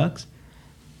 $10.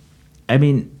 I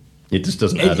mean, it just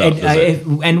doesn't add up, does it?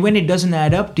 And when it doesn't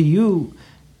add up to you,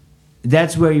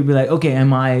 that's where you'd be like, okay,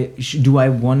 do I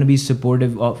want to be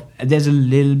supportive of? There's a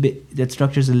little bit, that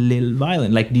structure's a little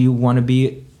violent. Like, do you want to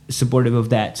be supportive of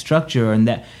that structure and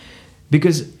that?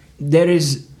 Because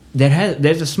there's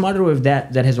a smarter way of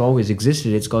that has always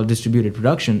existed. It's called distributed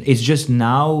production. It's just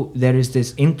now there is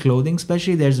this, in clothing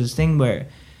especially, there's this thing where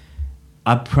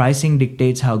our pricing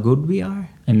dictates how good we are.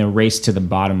 And the race to the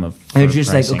bottom of and it's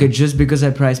just pricing. Like, okay, just because I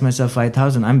price myself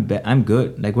 $5,000, I'm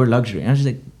good. Like, we're luxury. And I was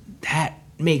just like, that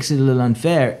makes it a little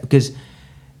unfair, because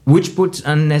which puts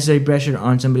unnecessary pressure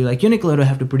on somebody like Uniqlo to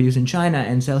have to produce in China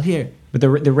and sell here. But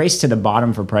the race to the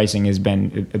bottom for pricing has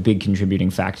been a big contributing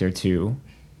factor to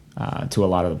a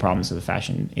lot of the problems of the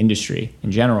fashion industry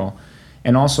in general.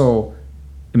 And also,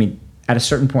 I mean, at a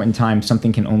certain point in time,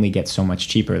 something can only get so much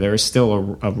cheaper. There is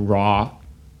still a raw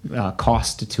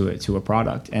cost to a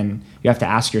product, and you have to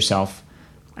ask yourself,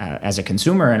 as a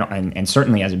consumer and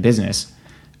certainly as a business,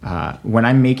 when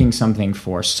I'm making something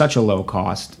for such a low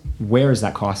cost, where is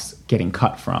that cost getting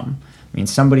cut from? I mean,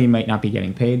 somebody might not be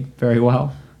getting paid very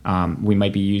well. We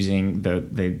might be using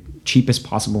the cheapest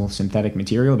possible synthetic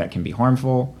material that can be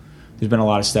harmful. There's been a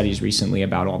lot of studies recently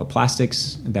about all the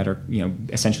plastics that are,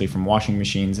 essentially from washing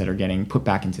machines that are getting put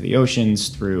back into the oceans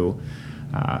through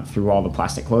all the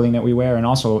plastic clothing that we wear, and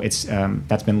also it's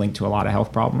that's been linked to a lot of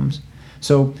health problems.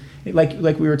 So,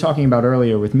 like we were talking about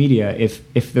earlier with media,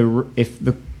 if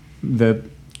the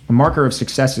marker of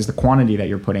success is the quantity that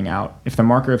you're putting out, if the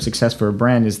marker of success for a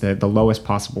brand is the lowest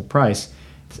possible price,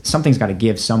 something's got to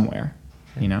give somewhere,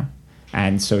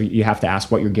 And so you have to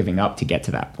ask what you're giving up to get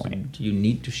to that point. Do you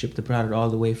need to ship the product all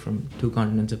the way from 2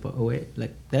 continents away?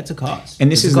 Like, that's a cost.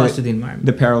 And this is a cost to the environment.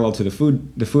 The parallel to the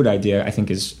food idea, I think,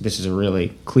 this is a really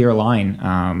clear line.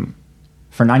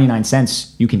 For 99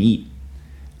 cents, you can eat,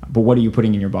 but what are you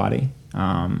putting in your body?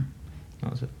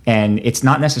 And it's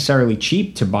not necessarily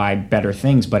cheap to buy better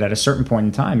things, but at a certain point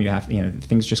in time, you have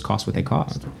things just cost what they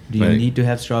cost. Do you need to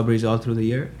have strawberries all through the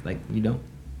year? Like, you don't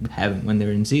have them when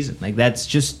they're in season. Like, that's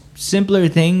just simpler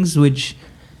things which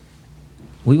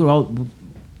we were all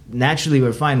naturally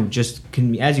were fine with. Just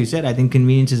as you said, I think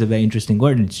convenience is a very interesting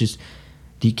word. It's just,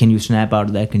 can you snap out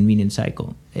of that convenience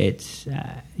cycle? It's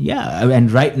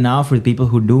and right now for the people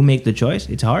who do make the choice,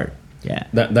 it's hard. Yeah.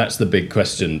 That's the big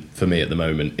question for me at the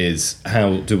moment, is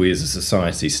how do we as a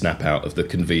society snap out of the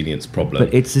convenience problem?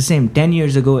 But it's the same. 10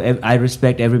 years ago, I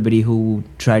respect everybody who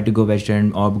tried to go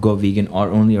vegetarian or go vegan or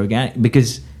only organic,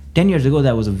 because 10 years ago,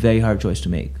 that was a very hard choice to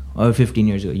make. Or 15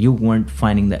 years ago, you weren't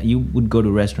finding that. You would go to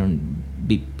a restaurant and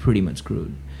be pretty much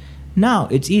screwed. Now,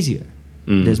 it's easier.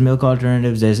 There's milk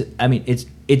alternatives.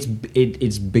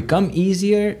 It's become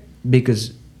easier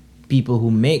because people who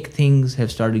make things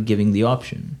have started giving the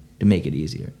option to make it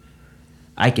easier.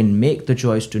 I can make the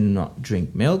choice to not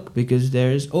drink milk because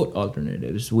there's oat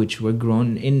alternatives which were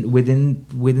grown within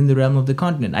the realm of the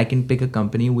continent. I can pick a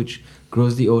company which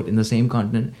grows the oat in the same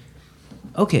continent.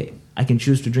 Okay, I can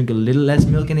choose to drink a little less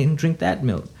milk and drink that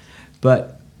milk.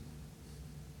 But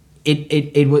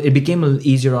it became an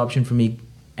easier option for me,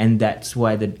 and that's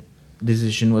why the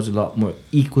decision was a lot more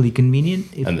equally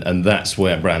convenient. And that's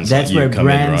where brands like you come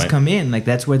in, right? Come in. Like,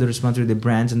 that's where the responsibility of the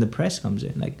brands and the press comes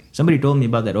in. Like, somebody told me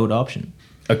about that oat option.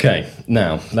 Okay,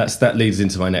 now that leads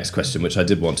into my next question, which I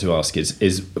did want to ask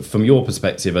is from your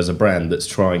perspective as a brand that's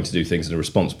trying to do things in a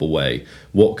responsible way,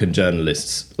 what can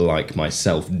journalists like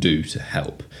myself do to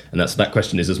help? And that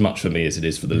question is as much for me as it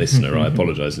is for the listener. I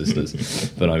apologise, listeners,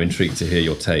 but I'm intrigued to hear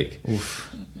your take.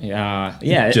 Oof.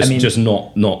 Yeah. Just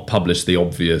not publish the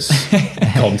obvious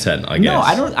content, I guess. No,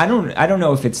 I don't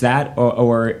know if it's that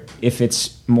or if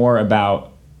it's more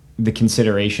about the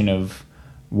consideration of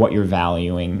what you're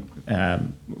valuing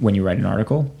when you write an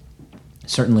article.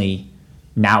 Certainly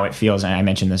now it feels, and I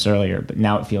mentioned this earlier, but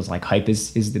now it feels like hype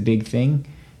is the big thing.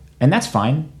 And that's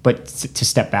fine, but to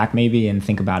step back maybe and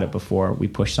think about it before we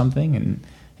push something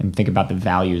and think about the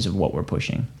values of what we're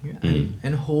pushing. Yeah,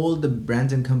 and hold the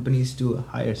brands and companies to a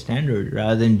higher standard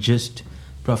rather than just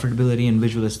profitability and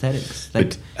visual aesthetics.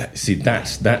 Like, but see,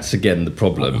 that's again the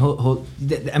problem.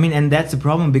 And that's the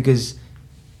problem because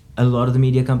a lot of the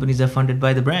media companies are funded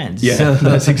by the brands. Yeah, so,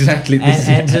 that's exactly this.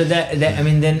 And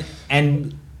so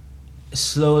and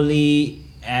slowly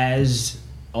as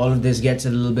all of this gets a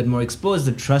little bit more exposed,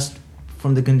 the trust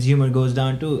from the consumer goes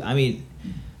down too. I mean,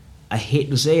 I hate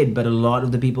to say it, but a lot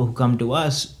of the people who come to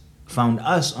us found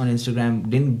us on Instagram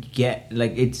didn't get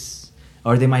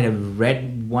or they might have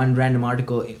read one random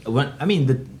article.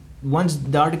 The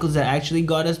articles that actually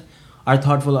got us are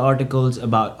thoughtful articles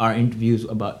about our interviews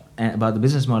about the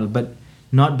business model, but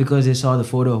not because they saw the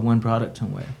photo of one product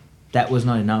somewhere. That was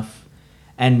not enough.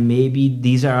 And maybe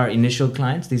these are our initial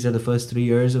clients. These are the first 3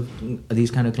 years of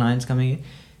these kind of clients coming in.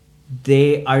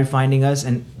 They are finding us,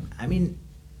 and I mean,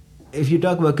 if you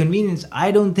talk about convenience,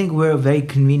 I don't think we're a very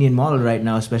convenient model right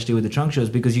now, especially with the trunk shows,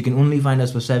 because you can only find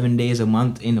us for 7 days a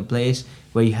month in a place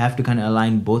where you have to kind of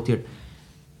align both your...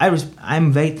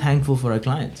 I'm very thankful for our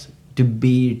clients to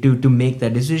make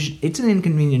that decision. It's an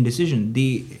inconvenient decision.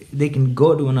 They can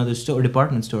go to another store,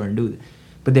 department store, and do it,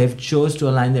 but they've chose to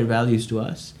align their values to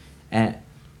us,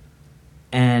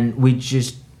 and we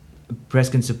just press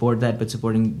can support that, but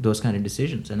supporting those kind of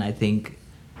decisions. And I think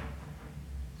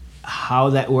how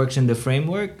that works in the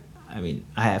framework, I mean,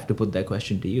 I have to put that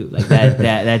question to you. Like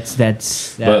that's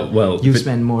you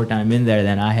spend more time in there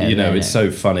than I have. You know, it's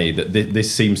so funny that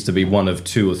this seems to be one of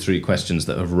 2 or 3 questions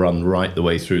that have run right the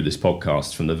way through this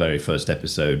podcast from the very first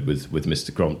episode with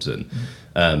Mr. Crompton.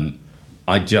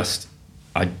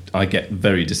 I get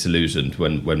very disillusioned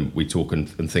when we talk and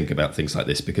think about things like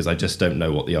this, because I just don't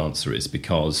know what the answer is,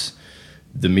 because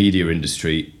the media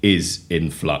industry is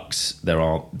in flux. There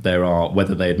are,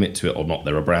 whether they admit to it or not,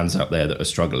 there are brands out there that are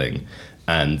struggling.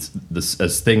 And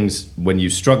when you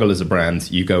struggle as a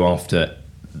brand, you go after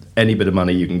any bit of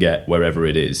money you can get wherever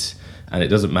it is. And it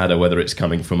doesn't matter whether it's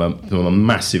coming from a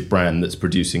massive brand that's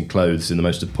producing clothes in the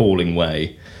most appalling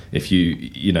way. If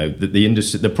the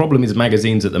industry, the problem is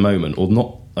magazines at the moment, or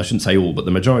not, I shouldn't say all, but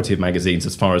the majority of magazines,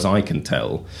 as far as I can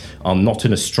tell, are not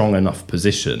in a strong enough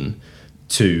position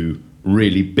to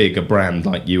really big a brand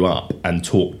like you up and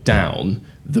talk down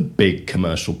the big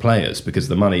commercial players, because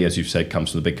the money, as you've said,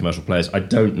 comes from the big commercial players. I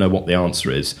don't know what the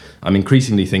answer is. I'm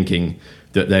increasingly thinking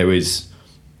that there is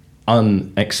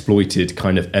unexploited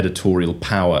kind of editorial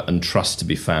power and trust to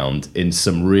be found in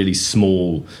some really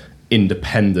small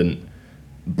independent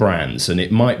brands, and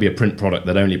it might be a print product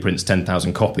that only prints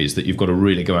 10,000 copies that you've got to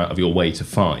really go out of your way to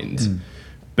find.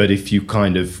 But if you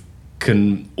kind of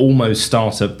can almost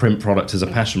start a print product as a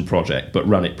passion project but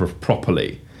run it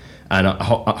properly and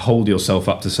hold yourself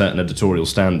up to certain editorial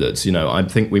standards, I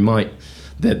think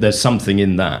there's something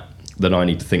in that I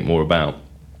need to think more about.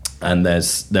 And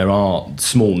there are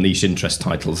small niche interest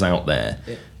titles out there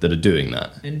that are doing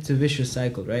that. And it's a vicious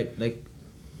cycle, right? Like,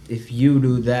 if you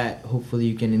do that, hopefully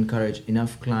you can encourage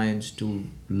enough clients to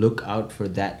look out for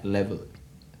that level.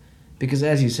 because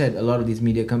as you said, a lot of these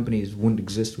media companies wouldn't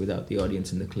exist without the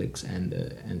audience and the clicks and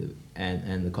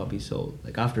the copy sold.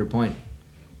 Like after a point,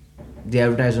 the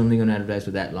advertiser only going to advertise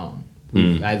for that long.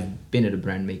 I've been at a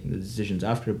brand making the decisions.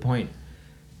 After a point,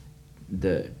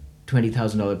 the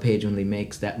 $20,000 page only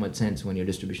makes that much sense when your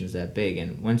distribution is that big.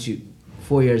 And once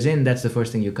 4 years in, that's the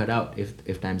first thing you cut out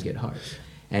if times get hard.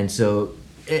 And so,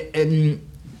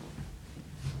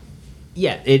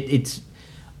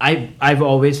 I've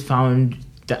always found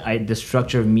the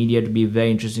structure of media to be very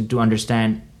interesting to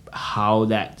understand how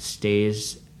that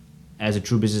stays as a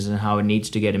true business and how it needs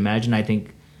to get imagined. I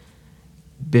think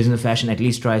Business of Fashion at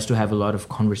least tries to have a lot of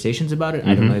conversations about it.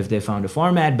 I don't know if they found a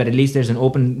format, but at least there's an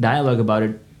open dialogue about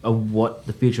it, of what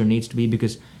the future needs to be,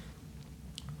 because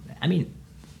it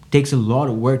takes a lot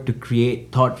of work to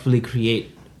thoughtfully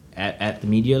create at the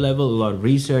media level, a lot of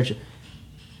research.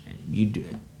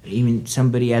 Even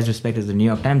somebody as respected as the New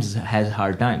York Times has a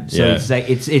hard time. So it's like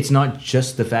it's not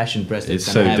just the fashion press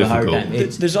that's going to have difficult. A hard time.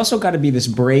 There's also got to be this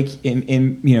break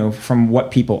in from what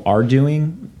people are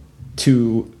doing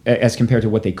to as compared to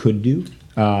what they could do.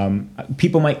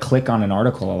 People might click on an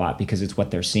article a lot because it's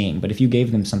what they're seeing, but if you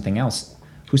gave them something else,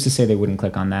 who's to say they wouldn't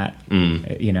click on that?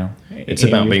 It's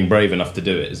about being brave enough to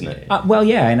do it, isn't it?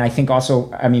 And I think also,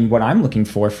 what I'm looking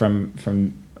for from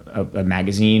a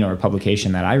magazine or a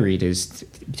publication that I read is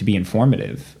to be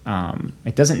informative.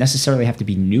 It doesn't necessarily have to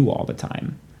be new all the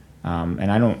time, and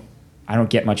I don't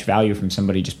get much value from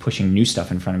somebody just pushing new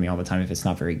stuff in front of me all the time if it's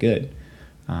not very good.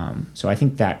 So I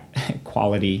think that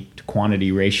quality to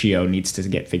quantity ratio needs to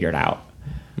get figured out.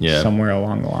 Somewhere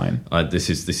along the line. This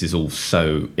is all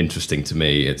so interesting to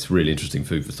me. It's really interesting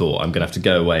food for thought. I'm going to have to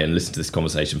go away and listen to this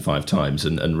conversation 5 times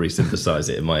and re-synthesize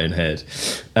it in my own head.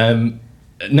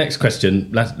 Next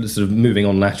question, sort of moving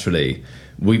on laterally.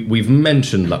 We've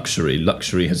mentioned luxury.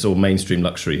 Mainstream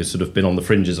luxury has sort of been on the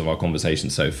fringes of our conversation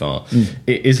so far.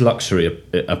 Is luxury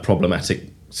a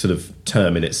problematic sort of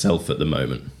term in itself at the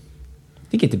moment?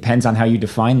 I think it depends on how you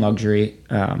define luxury,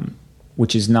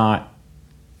 which is not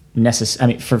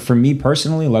necessary. For me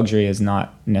personally, luxury is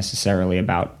not necessarily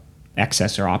about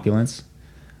excess or opulence.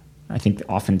 I think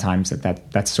oftentimes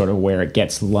that's sort of where it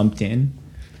gets lumped in.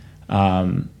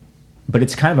 But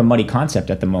it's kind of a muddy concept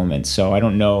at the moment, so I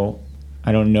don't know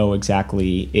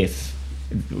exactly if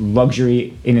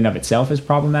luxury in and of itself is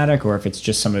problematic or if it's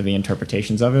just some of the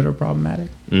interpretations of it are problematic.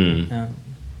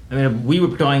 We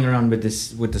were toying around with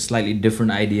a slightly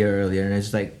different idea earlier, and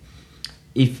it's like,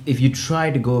 if you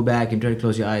try to go back and try to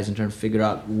close your eyes and try to figure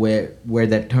out where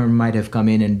that term might have come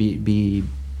in and be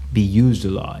used a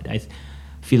lot, I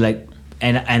feel like,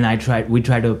 we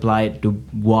try to apply it to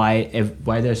why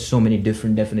there's so many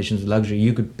different definitions of luxury.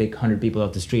 You could pick 100 people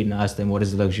off the street and ask them what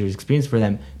is the luxurious experience for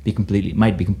them.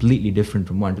 Might be completely different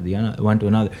from one to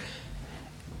another.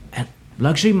 And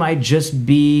luxury might just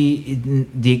be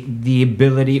the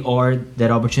ability or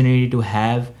that opportunity to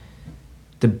have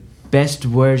the best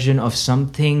version of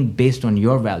something based on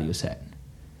your value set.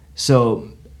 So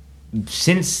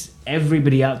since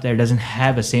everybody out there doesn't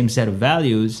have a same set of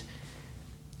values,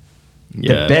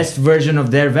 the best version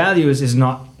of their values is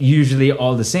not usually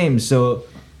all the same. So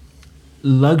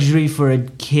luxury for a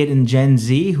kid in Gen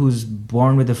Z who's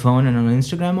born with a phone and on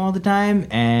Instagram all the time,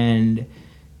 and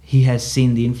he has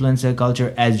seen the influencer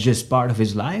culture as just part of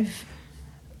his life,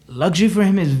 luxury for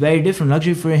him is very different.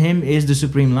 Luxury for him is the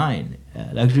supreme line.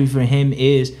 Luxury for him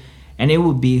is, and it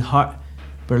would be hard,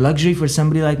 but luxury for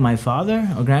somebody like my father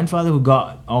or grandfather who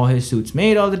got all his suits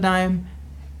made all the time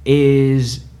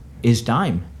is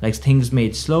time. Like things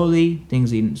made slowly,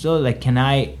 things eaten slowly. Like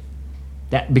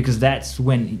because that's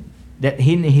when that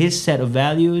in his set of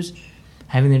values,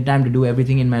 having the time to do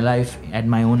everything in my life at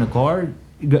my own accord,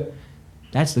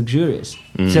 that's luxurious.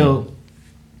 So,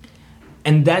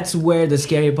 and that's where the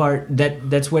scary part,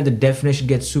 that's where the definition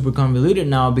gets super convoluted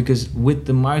now, because with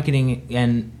the marketing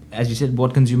and, as you said,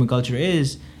 what consumer culture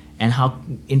is and how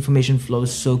information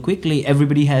flows so quickly,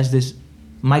 everybody has this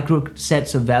micro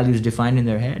sets of values defined in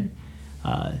their head.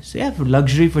 For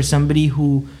luxury for somebody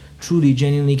who truly,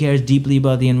 genuinely cares deeply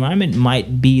about the environment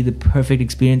might be the perfect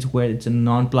experience where it's a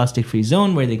non-plastic free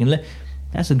zone where they can live.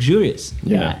 That's luxurious.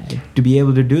 To be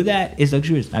able to do that is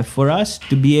luxurious. For us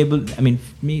to be able, for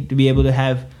me to be able to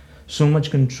have so much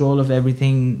control of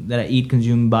everything that I eat,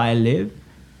 consume, buy, live,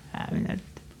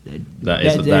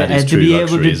 that is true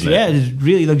luxury, isn't it? Yeah, it's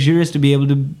really luxurious to be able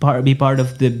to be part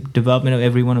of the development of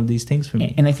every one of these things for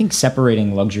me. And I think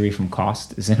separating luxury from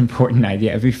cost is an important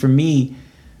idea. For me,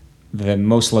 the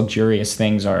most luxurious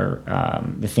things are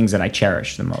the things that I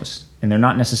cherish the most. And they're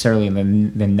not necessarily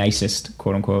the nicest,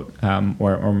 quote unquote,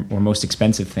 or most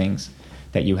expensive things.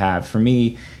 that you have. For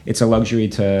me, it's a luxury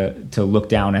to look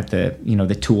down at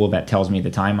the tool that tells me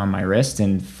the time on my wrist,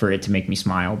 and for it to make me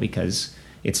smile because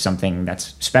it's something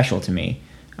that's special to me.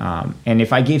 And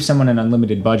if I gave someone an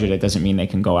unlimited budget, it doesn't mean they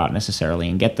can go out necessarily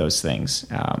and get those things.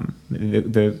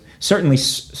 Certainly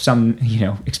some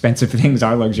expensive things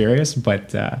are luxurious, but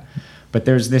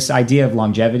there's this idea of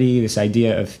longevity, this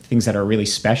idea of things that are really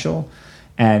special,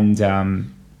 and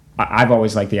I've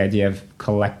always liked the idea of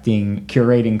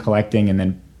curating, collecting, and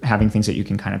then having things that you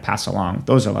can kind of pass along.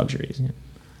 Those are luxuries. Yeah.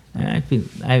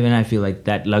 And I feel like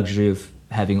that luxury of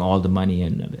having all the money,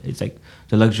 and it's like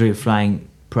the luxury of flying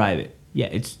private.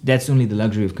 Yeah, that's only the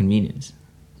luxury of convenience.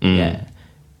 Yeah,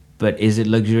 but is it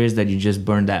luxurious that you just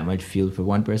burn that much fuel for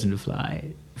one person to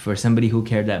fly? For somebody who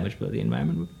cared that much about the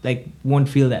environment, like, won't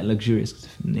feel that luxurious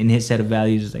in his set of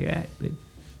values. It's like,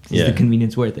 is the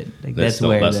convenience worth it? Like, that's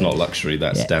not luxury.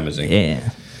 That's damaging. Yeah.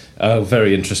 Oh,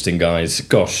 very interesting, guys.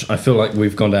 Gosh, I feel like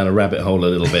we've gone down a rabbit hole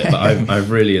a little bit, but I've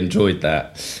really enjoyed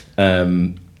that.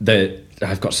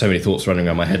 I've got so many thoughts running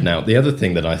around my head now. The other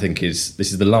thing that I think this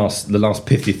is the last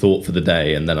pithy thought for the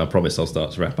day, and then I promise I'll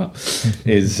start to wrap up,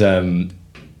 is the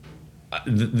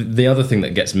other thing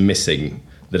that gets missing,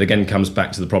 that again comes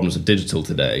back to the problems of digital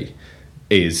today,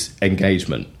 is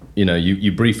engagement.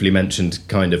 You briefly mentioned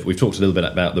we've talked a little bit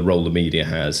about the role the media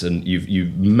has, and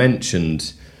you've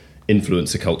mentioned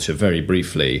influencer culture very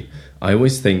briefly. I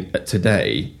always think that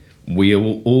today, we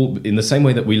all, in the same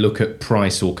way that we look at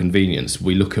price or convenience,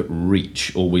 we look at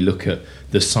reach, or we look at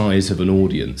the size of an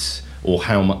audience, or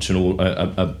how much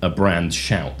a brand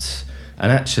shouts.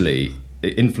 And actually,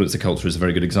 influencer culture is a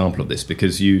very good example of this,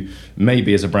 because you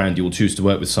maybe as a brand you'll choose to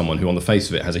work with someone who on the face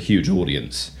of it has a huge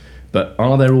audience, but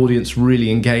are their audience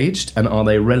really engaged, and are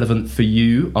they relevant for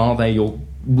you? Are they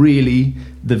really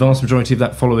the vast majority of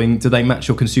that following? Do they match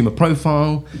your consumer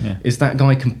profile? Yeah. Is that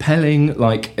guy compelling?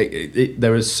 Like,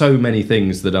 there are so many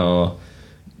things that are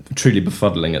truly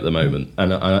befuddling at the moment,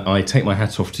 and I take my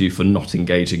hat off to you for not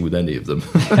engaging with any of them.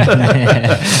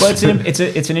 Well,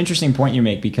 it's an interesting point you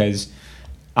make, because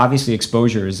obviously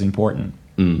exposure is important.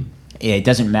 It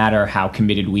doesn't matter how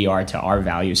committed we are to our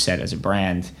value set as a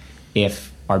brand if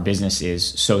our business is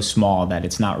so small that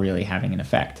it's not really having an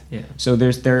effect. Yeah. So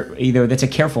that's a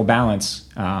careful balance,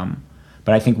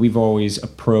 but I think we've always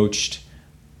approached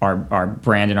our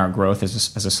brand and our growth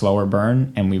as a slower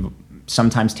burn, and we've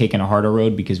sometimes taken a harder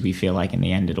road because we feel like in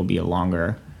the end it'll be a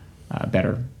longer,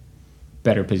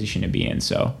 better position to be in.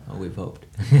 So we've hoped.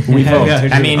 We've hoped.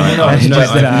 I mean, I have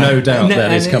no doubt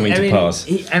that is coming to pass.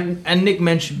 And Nick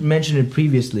mentioned it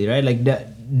previously, right? Like that.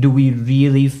 Do we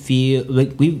really feel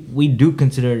like we do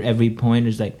consider every point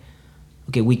as like,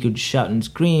 okay, we could shout and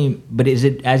scream, but is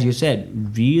it, as you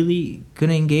said, really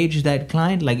gonna engage that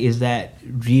client? Like, is that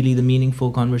really the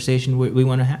meaningful conversation we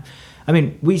want to have? I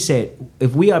mean, we say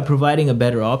if we are providing a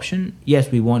better option,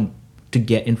 yes, we want to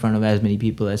get in front of as many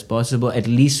people as possible, at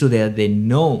least so that they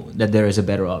know that there is a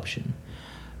better option.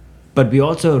 But we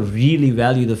also really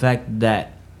value the fact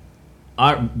that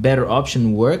our better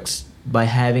option works by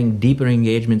having deeper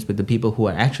engagements with the people who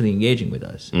are actually engaging with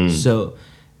us. So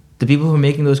the people who are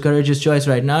making those courageous choices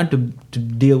right now to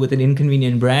deal with an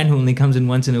inconvenient brand who only comes in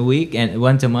once in a week and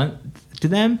once a month to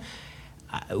them,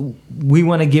 we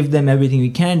want to give them everything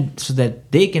we can so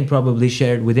that they can probably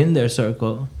share it within their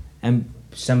circle, and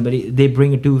they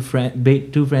bring two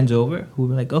friends over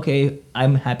who are like, okay,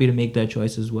 I'm happy to make that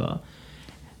choice as well.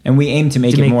 And we aim to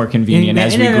make it more convenient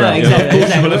as we grow. Exactly.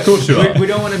 Well, of course you are. We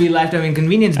don't want to be lifetime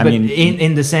inconvenience, but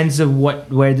in the sense of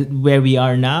where we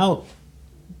are now,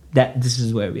 that this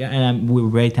is where we are, and we're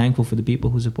very thankful for the people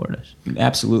who support us.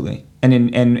 Absolutely,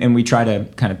 and we try to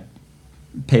kind of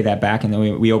pay that back. And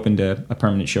then we opened a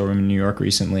permanent showroom in New York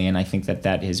recently, and I think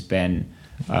that has been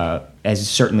has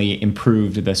certainly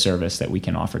improved the service that we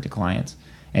can offer to clients,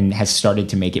 and has started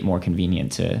to make it more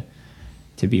convenient to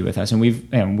be with us. And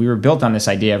we were built on this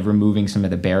idea of removing some of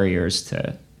the barriers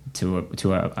to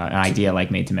an idea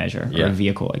like Made to Measure, or a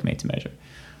vehicle like Made to Measure,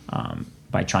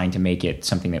 by trying to make it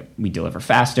something that we deliver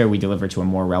faster, we deliver to a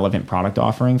more relevant product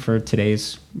offering for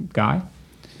today's guy,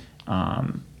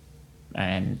 and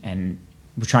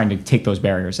we're trying to take those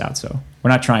barriers out. So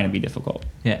we're not trying to be difficult.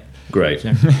 Yeah. Great.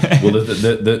 Well,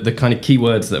 the kind of key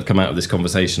words that have come out of this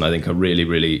conversation, I think, are really,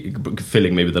 really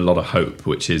filling me with a lot of hope,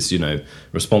 which is,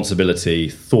 responsibility,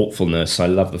 thoughtfulness. I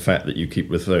love the fact that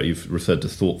you've referred to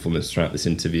thoughtfulness throughout this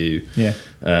interview. Yeah.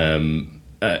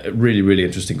 Really, really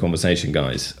interesting conversation,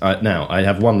 guys. Now, I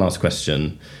have one last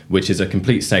question, which is a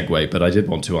complete segue, but I did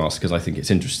want to ask because I think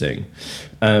it's interesting.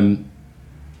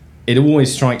 it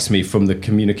always strikes me from the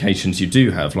communications you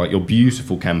do have, like your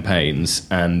beautiful campaigns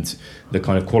and the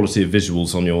kind of quality of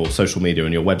visuals on your social media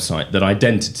and your website, that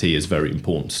identity is very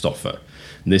important to Stoffer.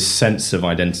 And this sense of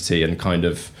identity and kind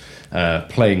of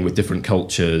playing with different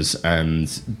cultures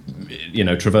and, you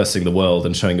know, traversing the world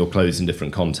and showing your clothes in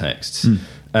different contexts.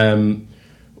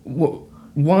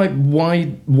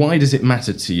 Why does it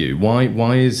matter to you?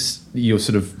 Why is your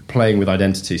sort of playing with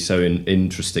identity so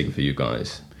interesting for you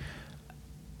guys?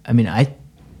 I mean,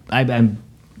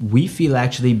 we feel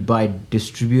actually by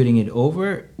distributing it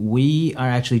over, we are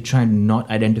actually trying to not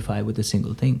identify with a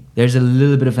single thing. There's a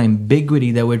little bit of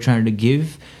ambiguity that we're trying to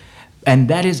give, and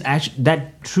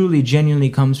that truly, genuinely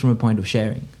comes from a point of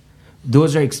sharing.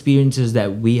 Those are experiences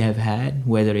that we have had,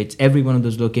 whether it's every one of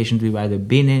those locations we've either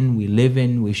been in, we live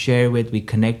in, we share with, we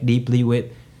connect deeply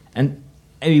with, and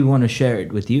we want to share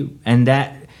it with you. And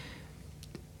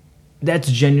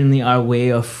that's genuinely our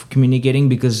way of communicating,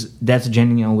 because that's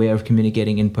genuinely our way of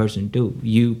communicating in person too.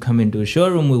 You come into a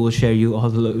showroom, we will share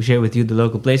with you the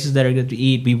local places that are good to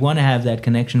eat. We want to have that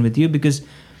connection with you, because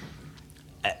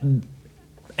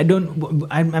I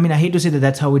hate to say that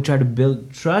that's how we try to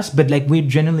build trust, but like we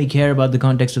genuinely care about the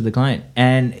context of the client.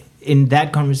 And in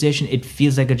that conversation, it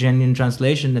feels like a genuine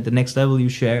translation at the next level you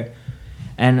share.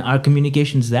 And our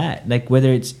communication's that, like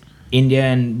whether it's India,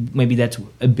 and maybe that's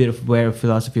a bit of where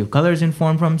philosophy of color is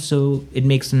informed from, so it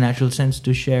makes a natural sense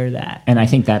to share that. And I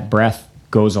think that breadth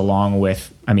goes along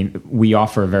with, I mean, we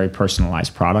offer a very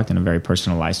personalized product and a very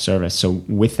personalized service. So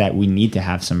with that, we need to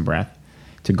have some breadth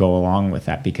to go along with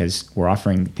that, because we're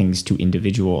offering things to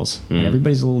individuals and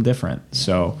everybody's a little different.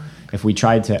 So if we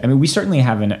tried to, I mean, we certainly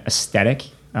have an aesthetic,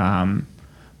 but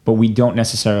we don't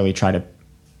necessarily try to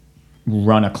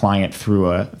run a client through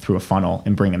a funnel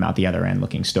and bring them out the other end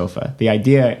looking Stoffer. The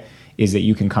idea is that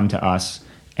you can come to us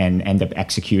and end up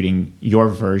executing your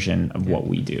version of what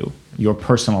we do, your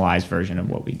personalized version of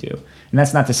what we do. And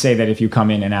that's not to say that if you come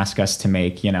in and ask us to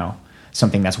make, you know,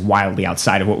 something that's wildly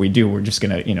outside of what we do, we're just going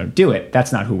to, you know, do it.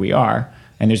 That's not who we are.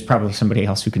 And there's probably somebody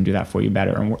else who can do that for you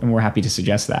better. And we're happy to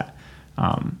suggest that.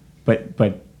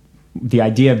 But the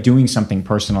idea of doing something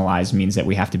personalized means that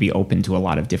we have to be open to a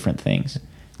lot of different things,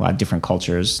 a lot of different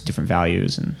cultures, different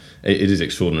values. And it is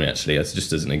extraordinary, actually,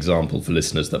 just as an example for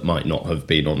listeners that might not have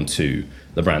been onto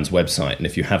the brand's website, and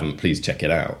if you haven't, please check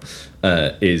it out.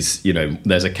 You know,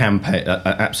 there's a campaign, an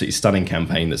absolutely stunning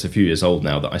campaign that's a few years old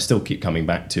now that I still keep coming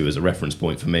back to as a reference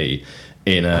point for me,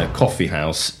 in a coffee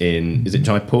house in, is it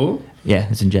Jaipur? Yeah,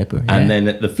 it's in Jaipur. And then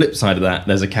at the flip side of that,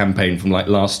 there's a campaign from like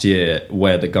last year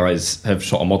where the guys have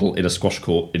shot a model in a squash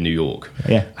court in New York.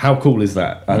 Yeah. How cool is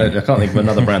that? I can't think of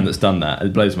another brand that's done that.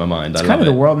 It blows my mind. It's kind of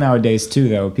the world nowadays too,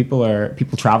 though. People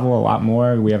travel a lot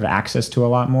more. We have access to a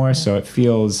lot more. So it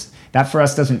feels, that for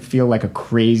us doesn't feel like a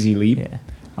crazy leap. Yeah.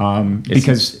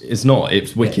 Because it's not.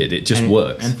 It's wicked. It just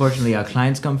works. Unfortunately, our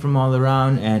clients come from all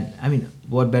around, and I mean,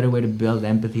 what better way to build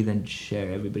empathy than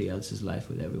share everybody else's life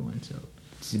with everyone? So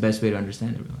it's the best way to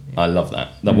understand everyone. Yeah. I love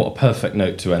that. What a perfect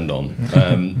note to end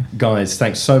on. Guys,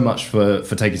 thanks so much for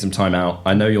taking some time out.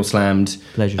 I know you're slammed.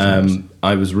 Pleasure.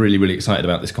 I was really, really excited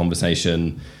about this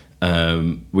conversation.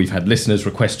 We've had listeners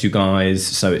request you guys,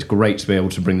 so it's great to be able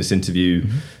to bring this interview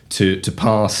to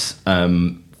pass.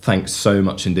 Thanks so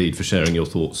much indeed for sharing your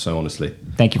thoughts so honestly.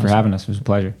 Thank you for having us. It was a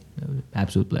pleasure.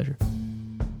 Absolute pleasure.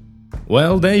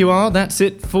 Well, there you are. That's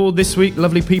it for this week,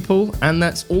 lovely people. And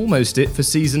that's almost it for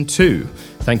Season 2.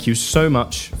 Thank you so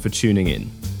much for tuning in.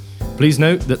 Please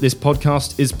note that this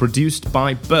podcast is produced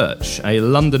by Birch, a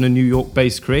London and New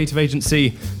York-based creative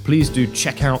agency. Please do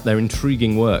check out their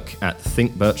intriguing work at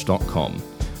thinkbirch.com.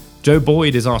 Joe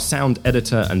Boyd is our sound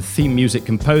editor and theme music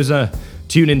composer.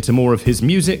 Tune in to more of his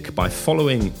music by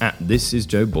following at This Is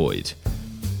Joe Boyd.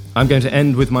 I'm going to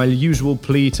end with my usual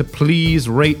plea to please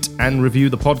rate and review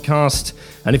the podcast.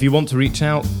 And if you want to reach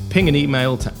out, ping an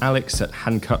email to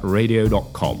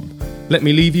alex@handcutradio.com. Let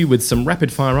me leave you with some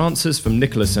rapid-fire answers from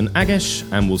Nicholas and Agesh,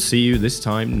 and we'll see you this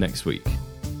time next week.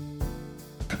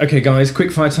 Okay, guys,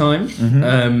 quick-fire time.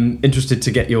 Interested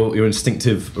to get your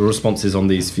instinctive responses on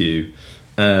these few.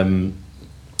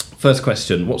 First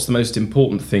question, what's the most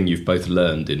important thing you've both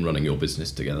learned in running your business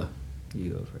together? You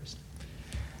go first.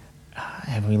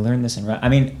 Have we learned this? I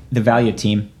mean, the value of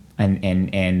team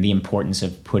and the importance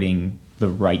of putting the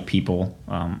right people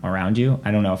around you.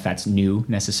 I don't know if that's new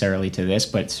necessarily to this,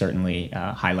 but certainly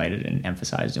highlighted and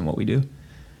emphasized in what we do.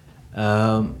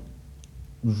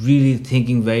 Really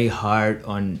thinking very hard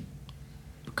on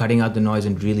cutting out the noise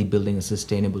and really building a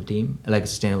sustainable team, like a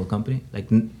sustainable company,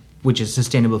 which is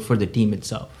sustainable for the team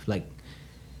itself. Like,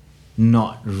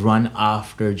 not run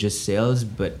after just sales,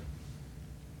 but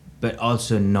but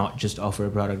also not just offer a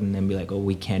product and then be like, oh,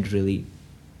 we can't really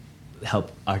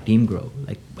help our team grow.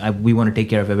 Like we want to take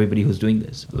care of everybody who's doing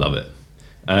this. Love it.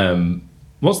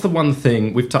 What's the one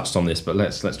thing, we've touched on this, but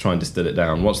let's try and distill it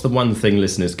down. What's the one thing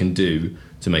listeners can do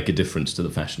to make a difference to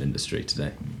the fashion industry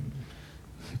today?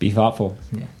 Be thoughtful.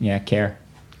 Yeah, care.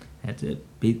 That's it.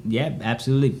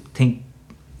 Absolutely.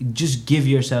 Just give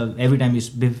yourself, every time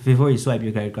before you swipe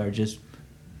your credit card, just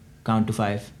count to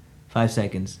 5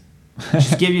 seconds.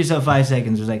 Just give yourself 5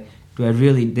 seconds. It's like,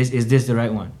 is this the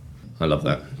right one? I love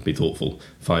that. Be thoughtful.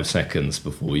 5 seconds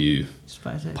before you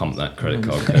pump that credit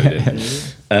card code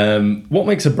in. What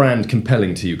makes a brand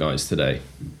compelling to you guys today?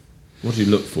 What do you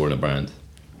look for in a brand?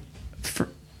 For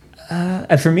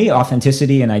me,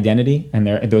 authenticity and identity, and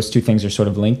those two things are sort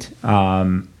of linked.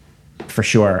 For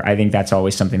sure, I think that's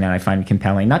always something that I find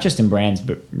compelling, not just in brands,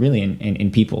 but really in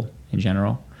people in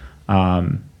general.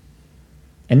 And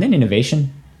then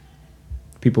innovation.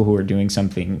 People who are doing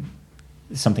something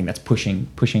that's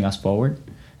pushing us forward.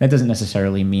 That doesn't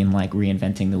necessarily mean like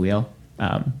reinventing the wheel,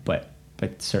 but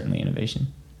certainly innovation.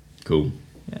 Cool.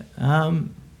 Yeah.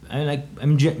 I'm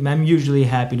usually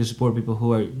happy to support people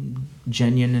who are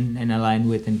genuine and aligned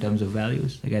with in terms of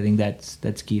values. Like I think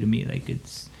that's key to me. Like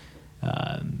it's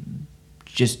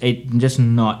just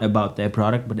not about their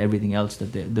product, but everything else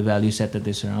that the value set that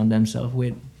they surround themselves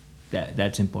with.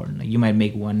 That's important. Like you might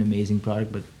make one amazing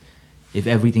product, but if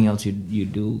everything else you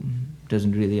do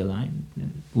doesn't really align,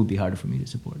 then it would be harder for me to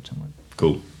support someone.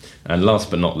 Cool. And last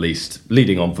but not least,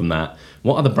 leading on from that,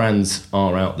 what other brands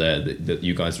are out there that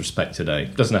you guys respect today?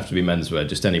 It doesn't have to be menswear,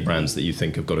 just any brands that you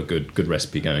think have got a good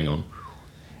recipe going on.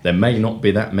 There may not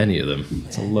be that many of them.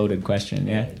 It's a loaded question,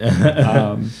 yeah.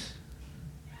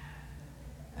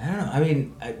 I don't know.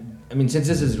 I mean, since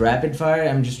this is rapid fire,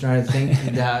 I'm just trying to think.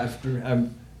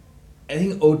 I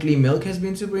think Oatly Milk has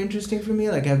been super interesting for me.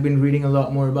 Like I've been reading a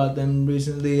lot more about them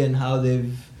recently and how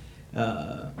they've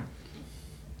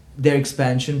their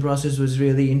expansion process was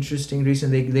really interesting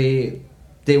recently.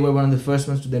 They were one of the first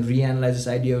ones to then reanalyze this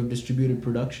idea of distributed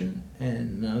production,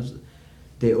 and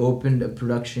they opened a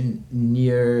production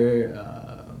near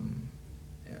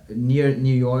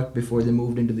New York before they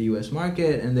moved into the U.S.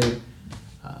 market, and they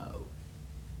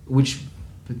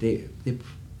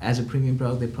as a premium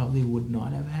product, they probably would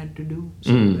not have had to do.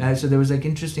 So there was like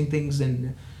interesting things,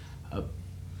 and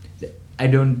I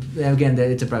don't. Again,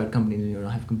 it's a private company, and you don't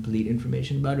have complete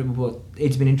information about it. But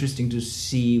it's been interesting to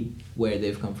see where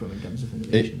they've come from in terms of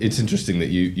innovation. It's interesting that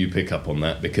you pick up on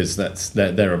that, because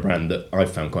they're a brand that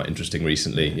I've found quite interesting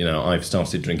recently. You know, I've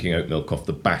started drinking oat milk off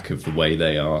the back of the way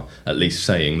they are at least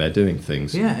saying they're doing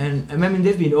things. Yeah, and I mean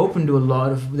they've been open to a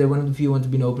lot of. They're one of the few ones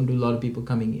who've been open to a lot of people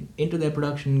coming into their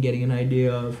production, getting an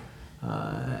idea of.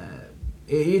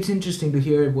 It's interesting to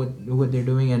hear what they're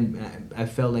doing, and I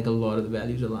felt like a lot of the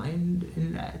values aligned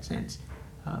in that sense.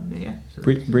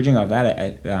 Bridging off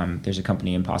that, there's a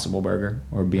company, Impossible Burger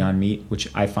or Beyond Meat, which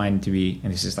I find to be,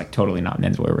 and this is like totally not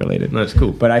menswear related. That's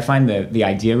cool. But I find the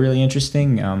idea really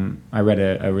interesting. I read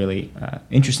a really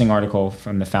interesting article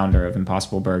from the founder of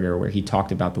Impossible Burger where he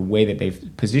talked about the way that they've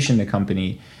positioned the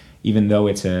company, even though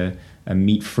it's a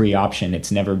meat-free option,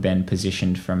 it's never been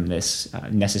positioned from this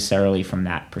necessarily from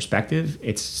that perspective.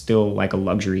 It's still like a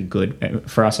luxury good.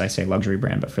 For us, I say luxury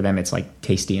brand, but for them, it's like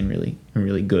tasty and really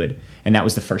good. And that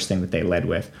was the first thing that they led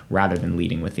with, rather than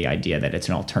leading with the idea that it's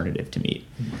an alternative to meat.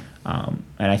 And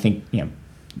I think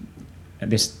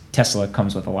this Tesla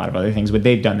comes with a lot of other things, but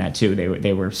they've done that too.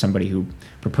 They were somebody who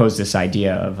proposed this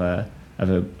idea of a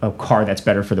car that's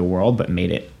better for the world, but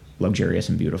made it luxurious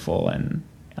and beautiful and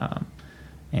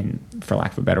for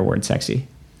lack of a better word, sexy.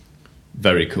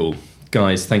 Very cool.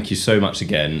 Guys, thank you so much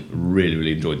again. Really,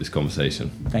 really enjoyed this conversation.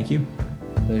 Thank you.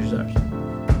 Pleasure's ours.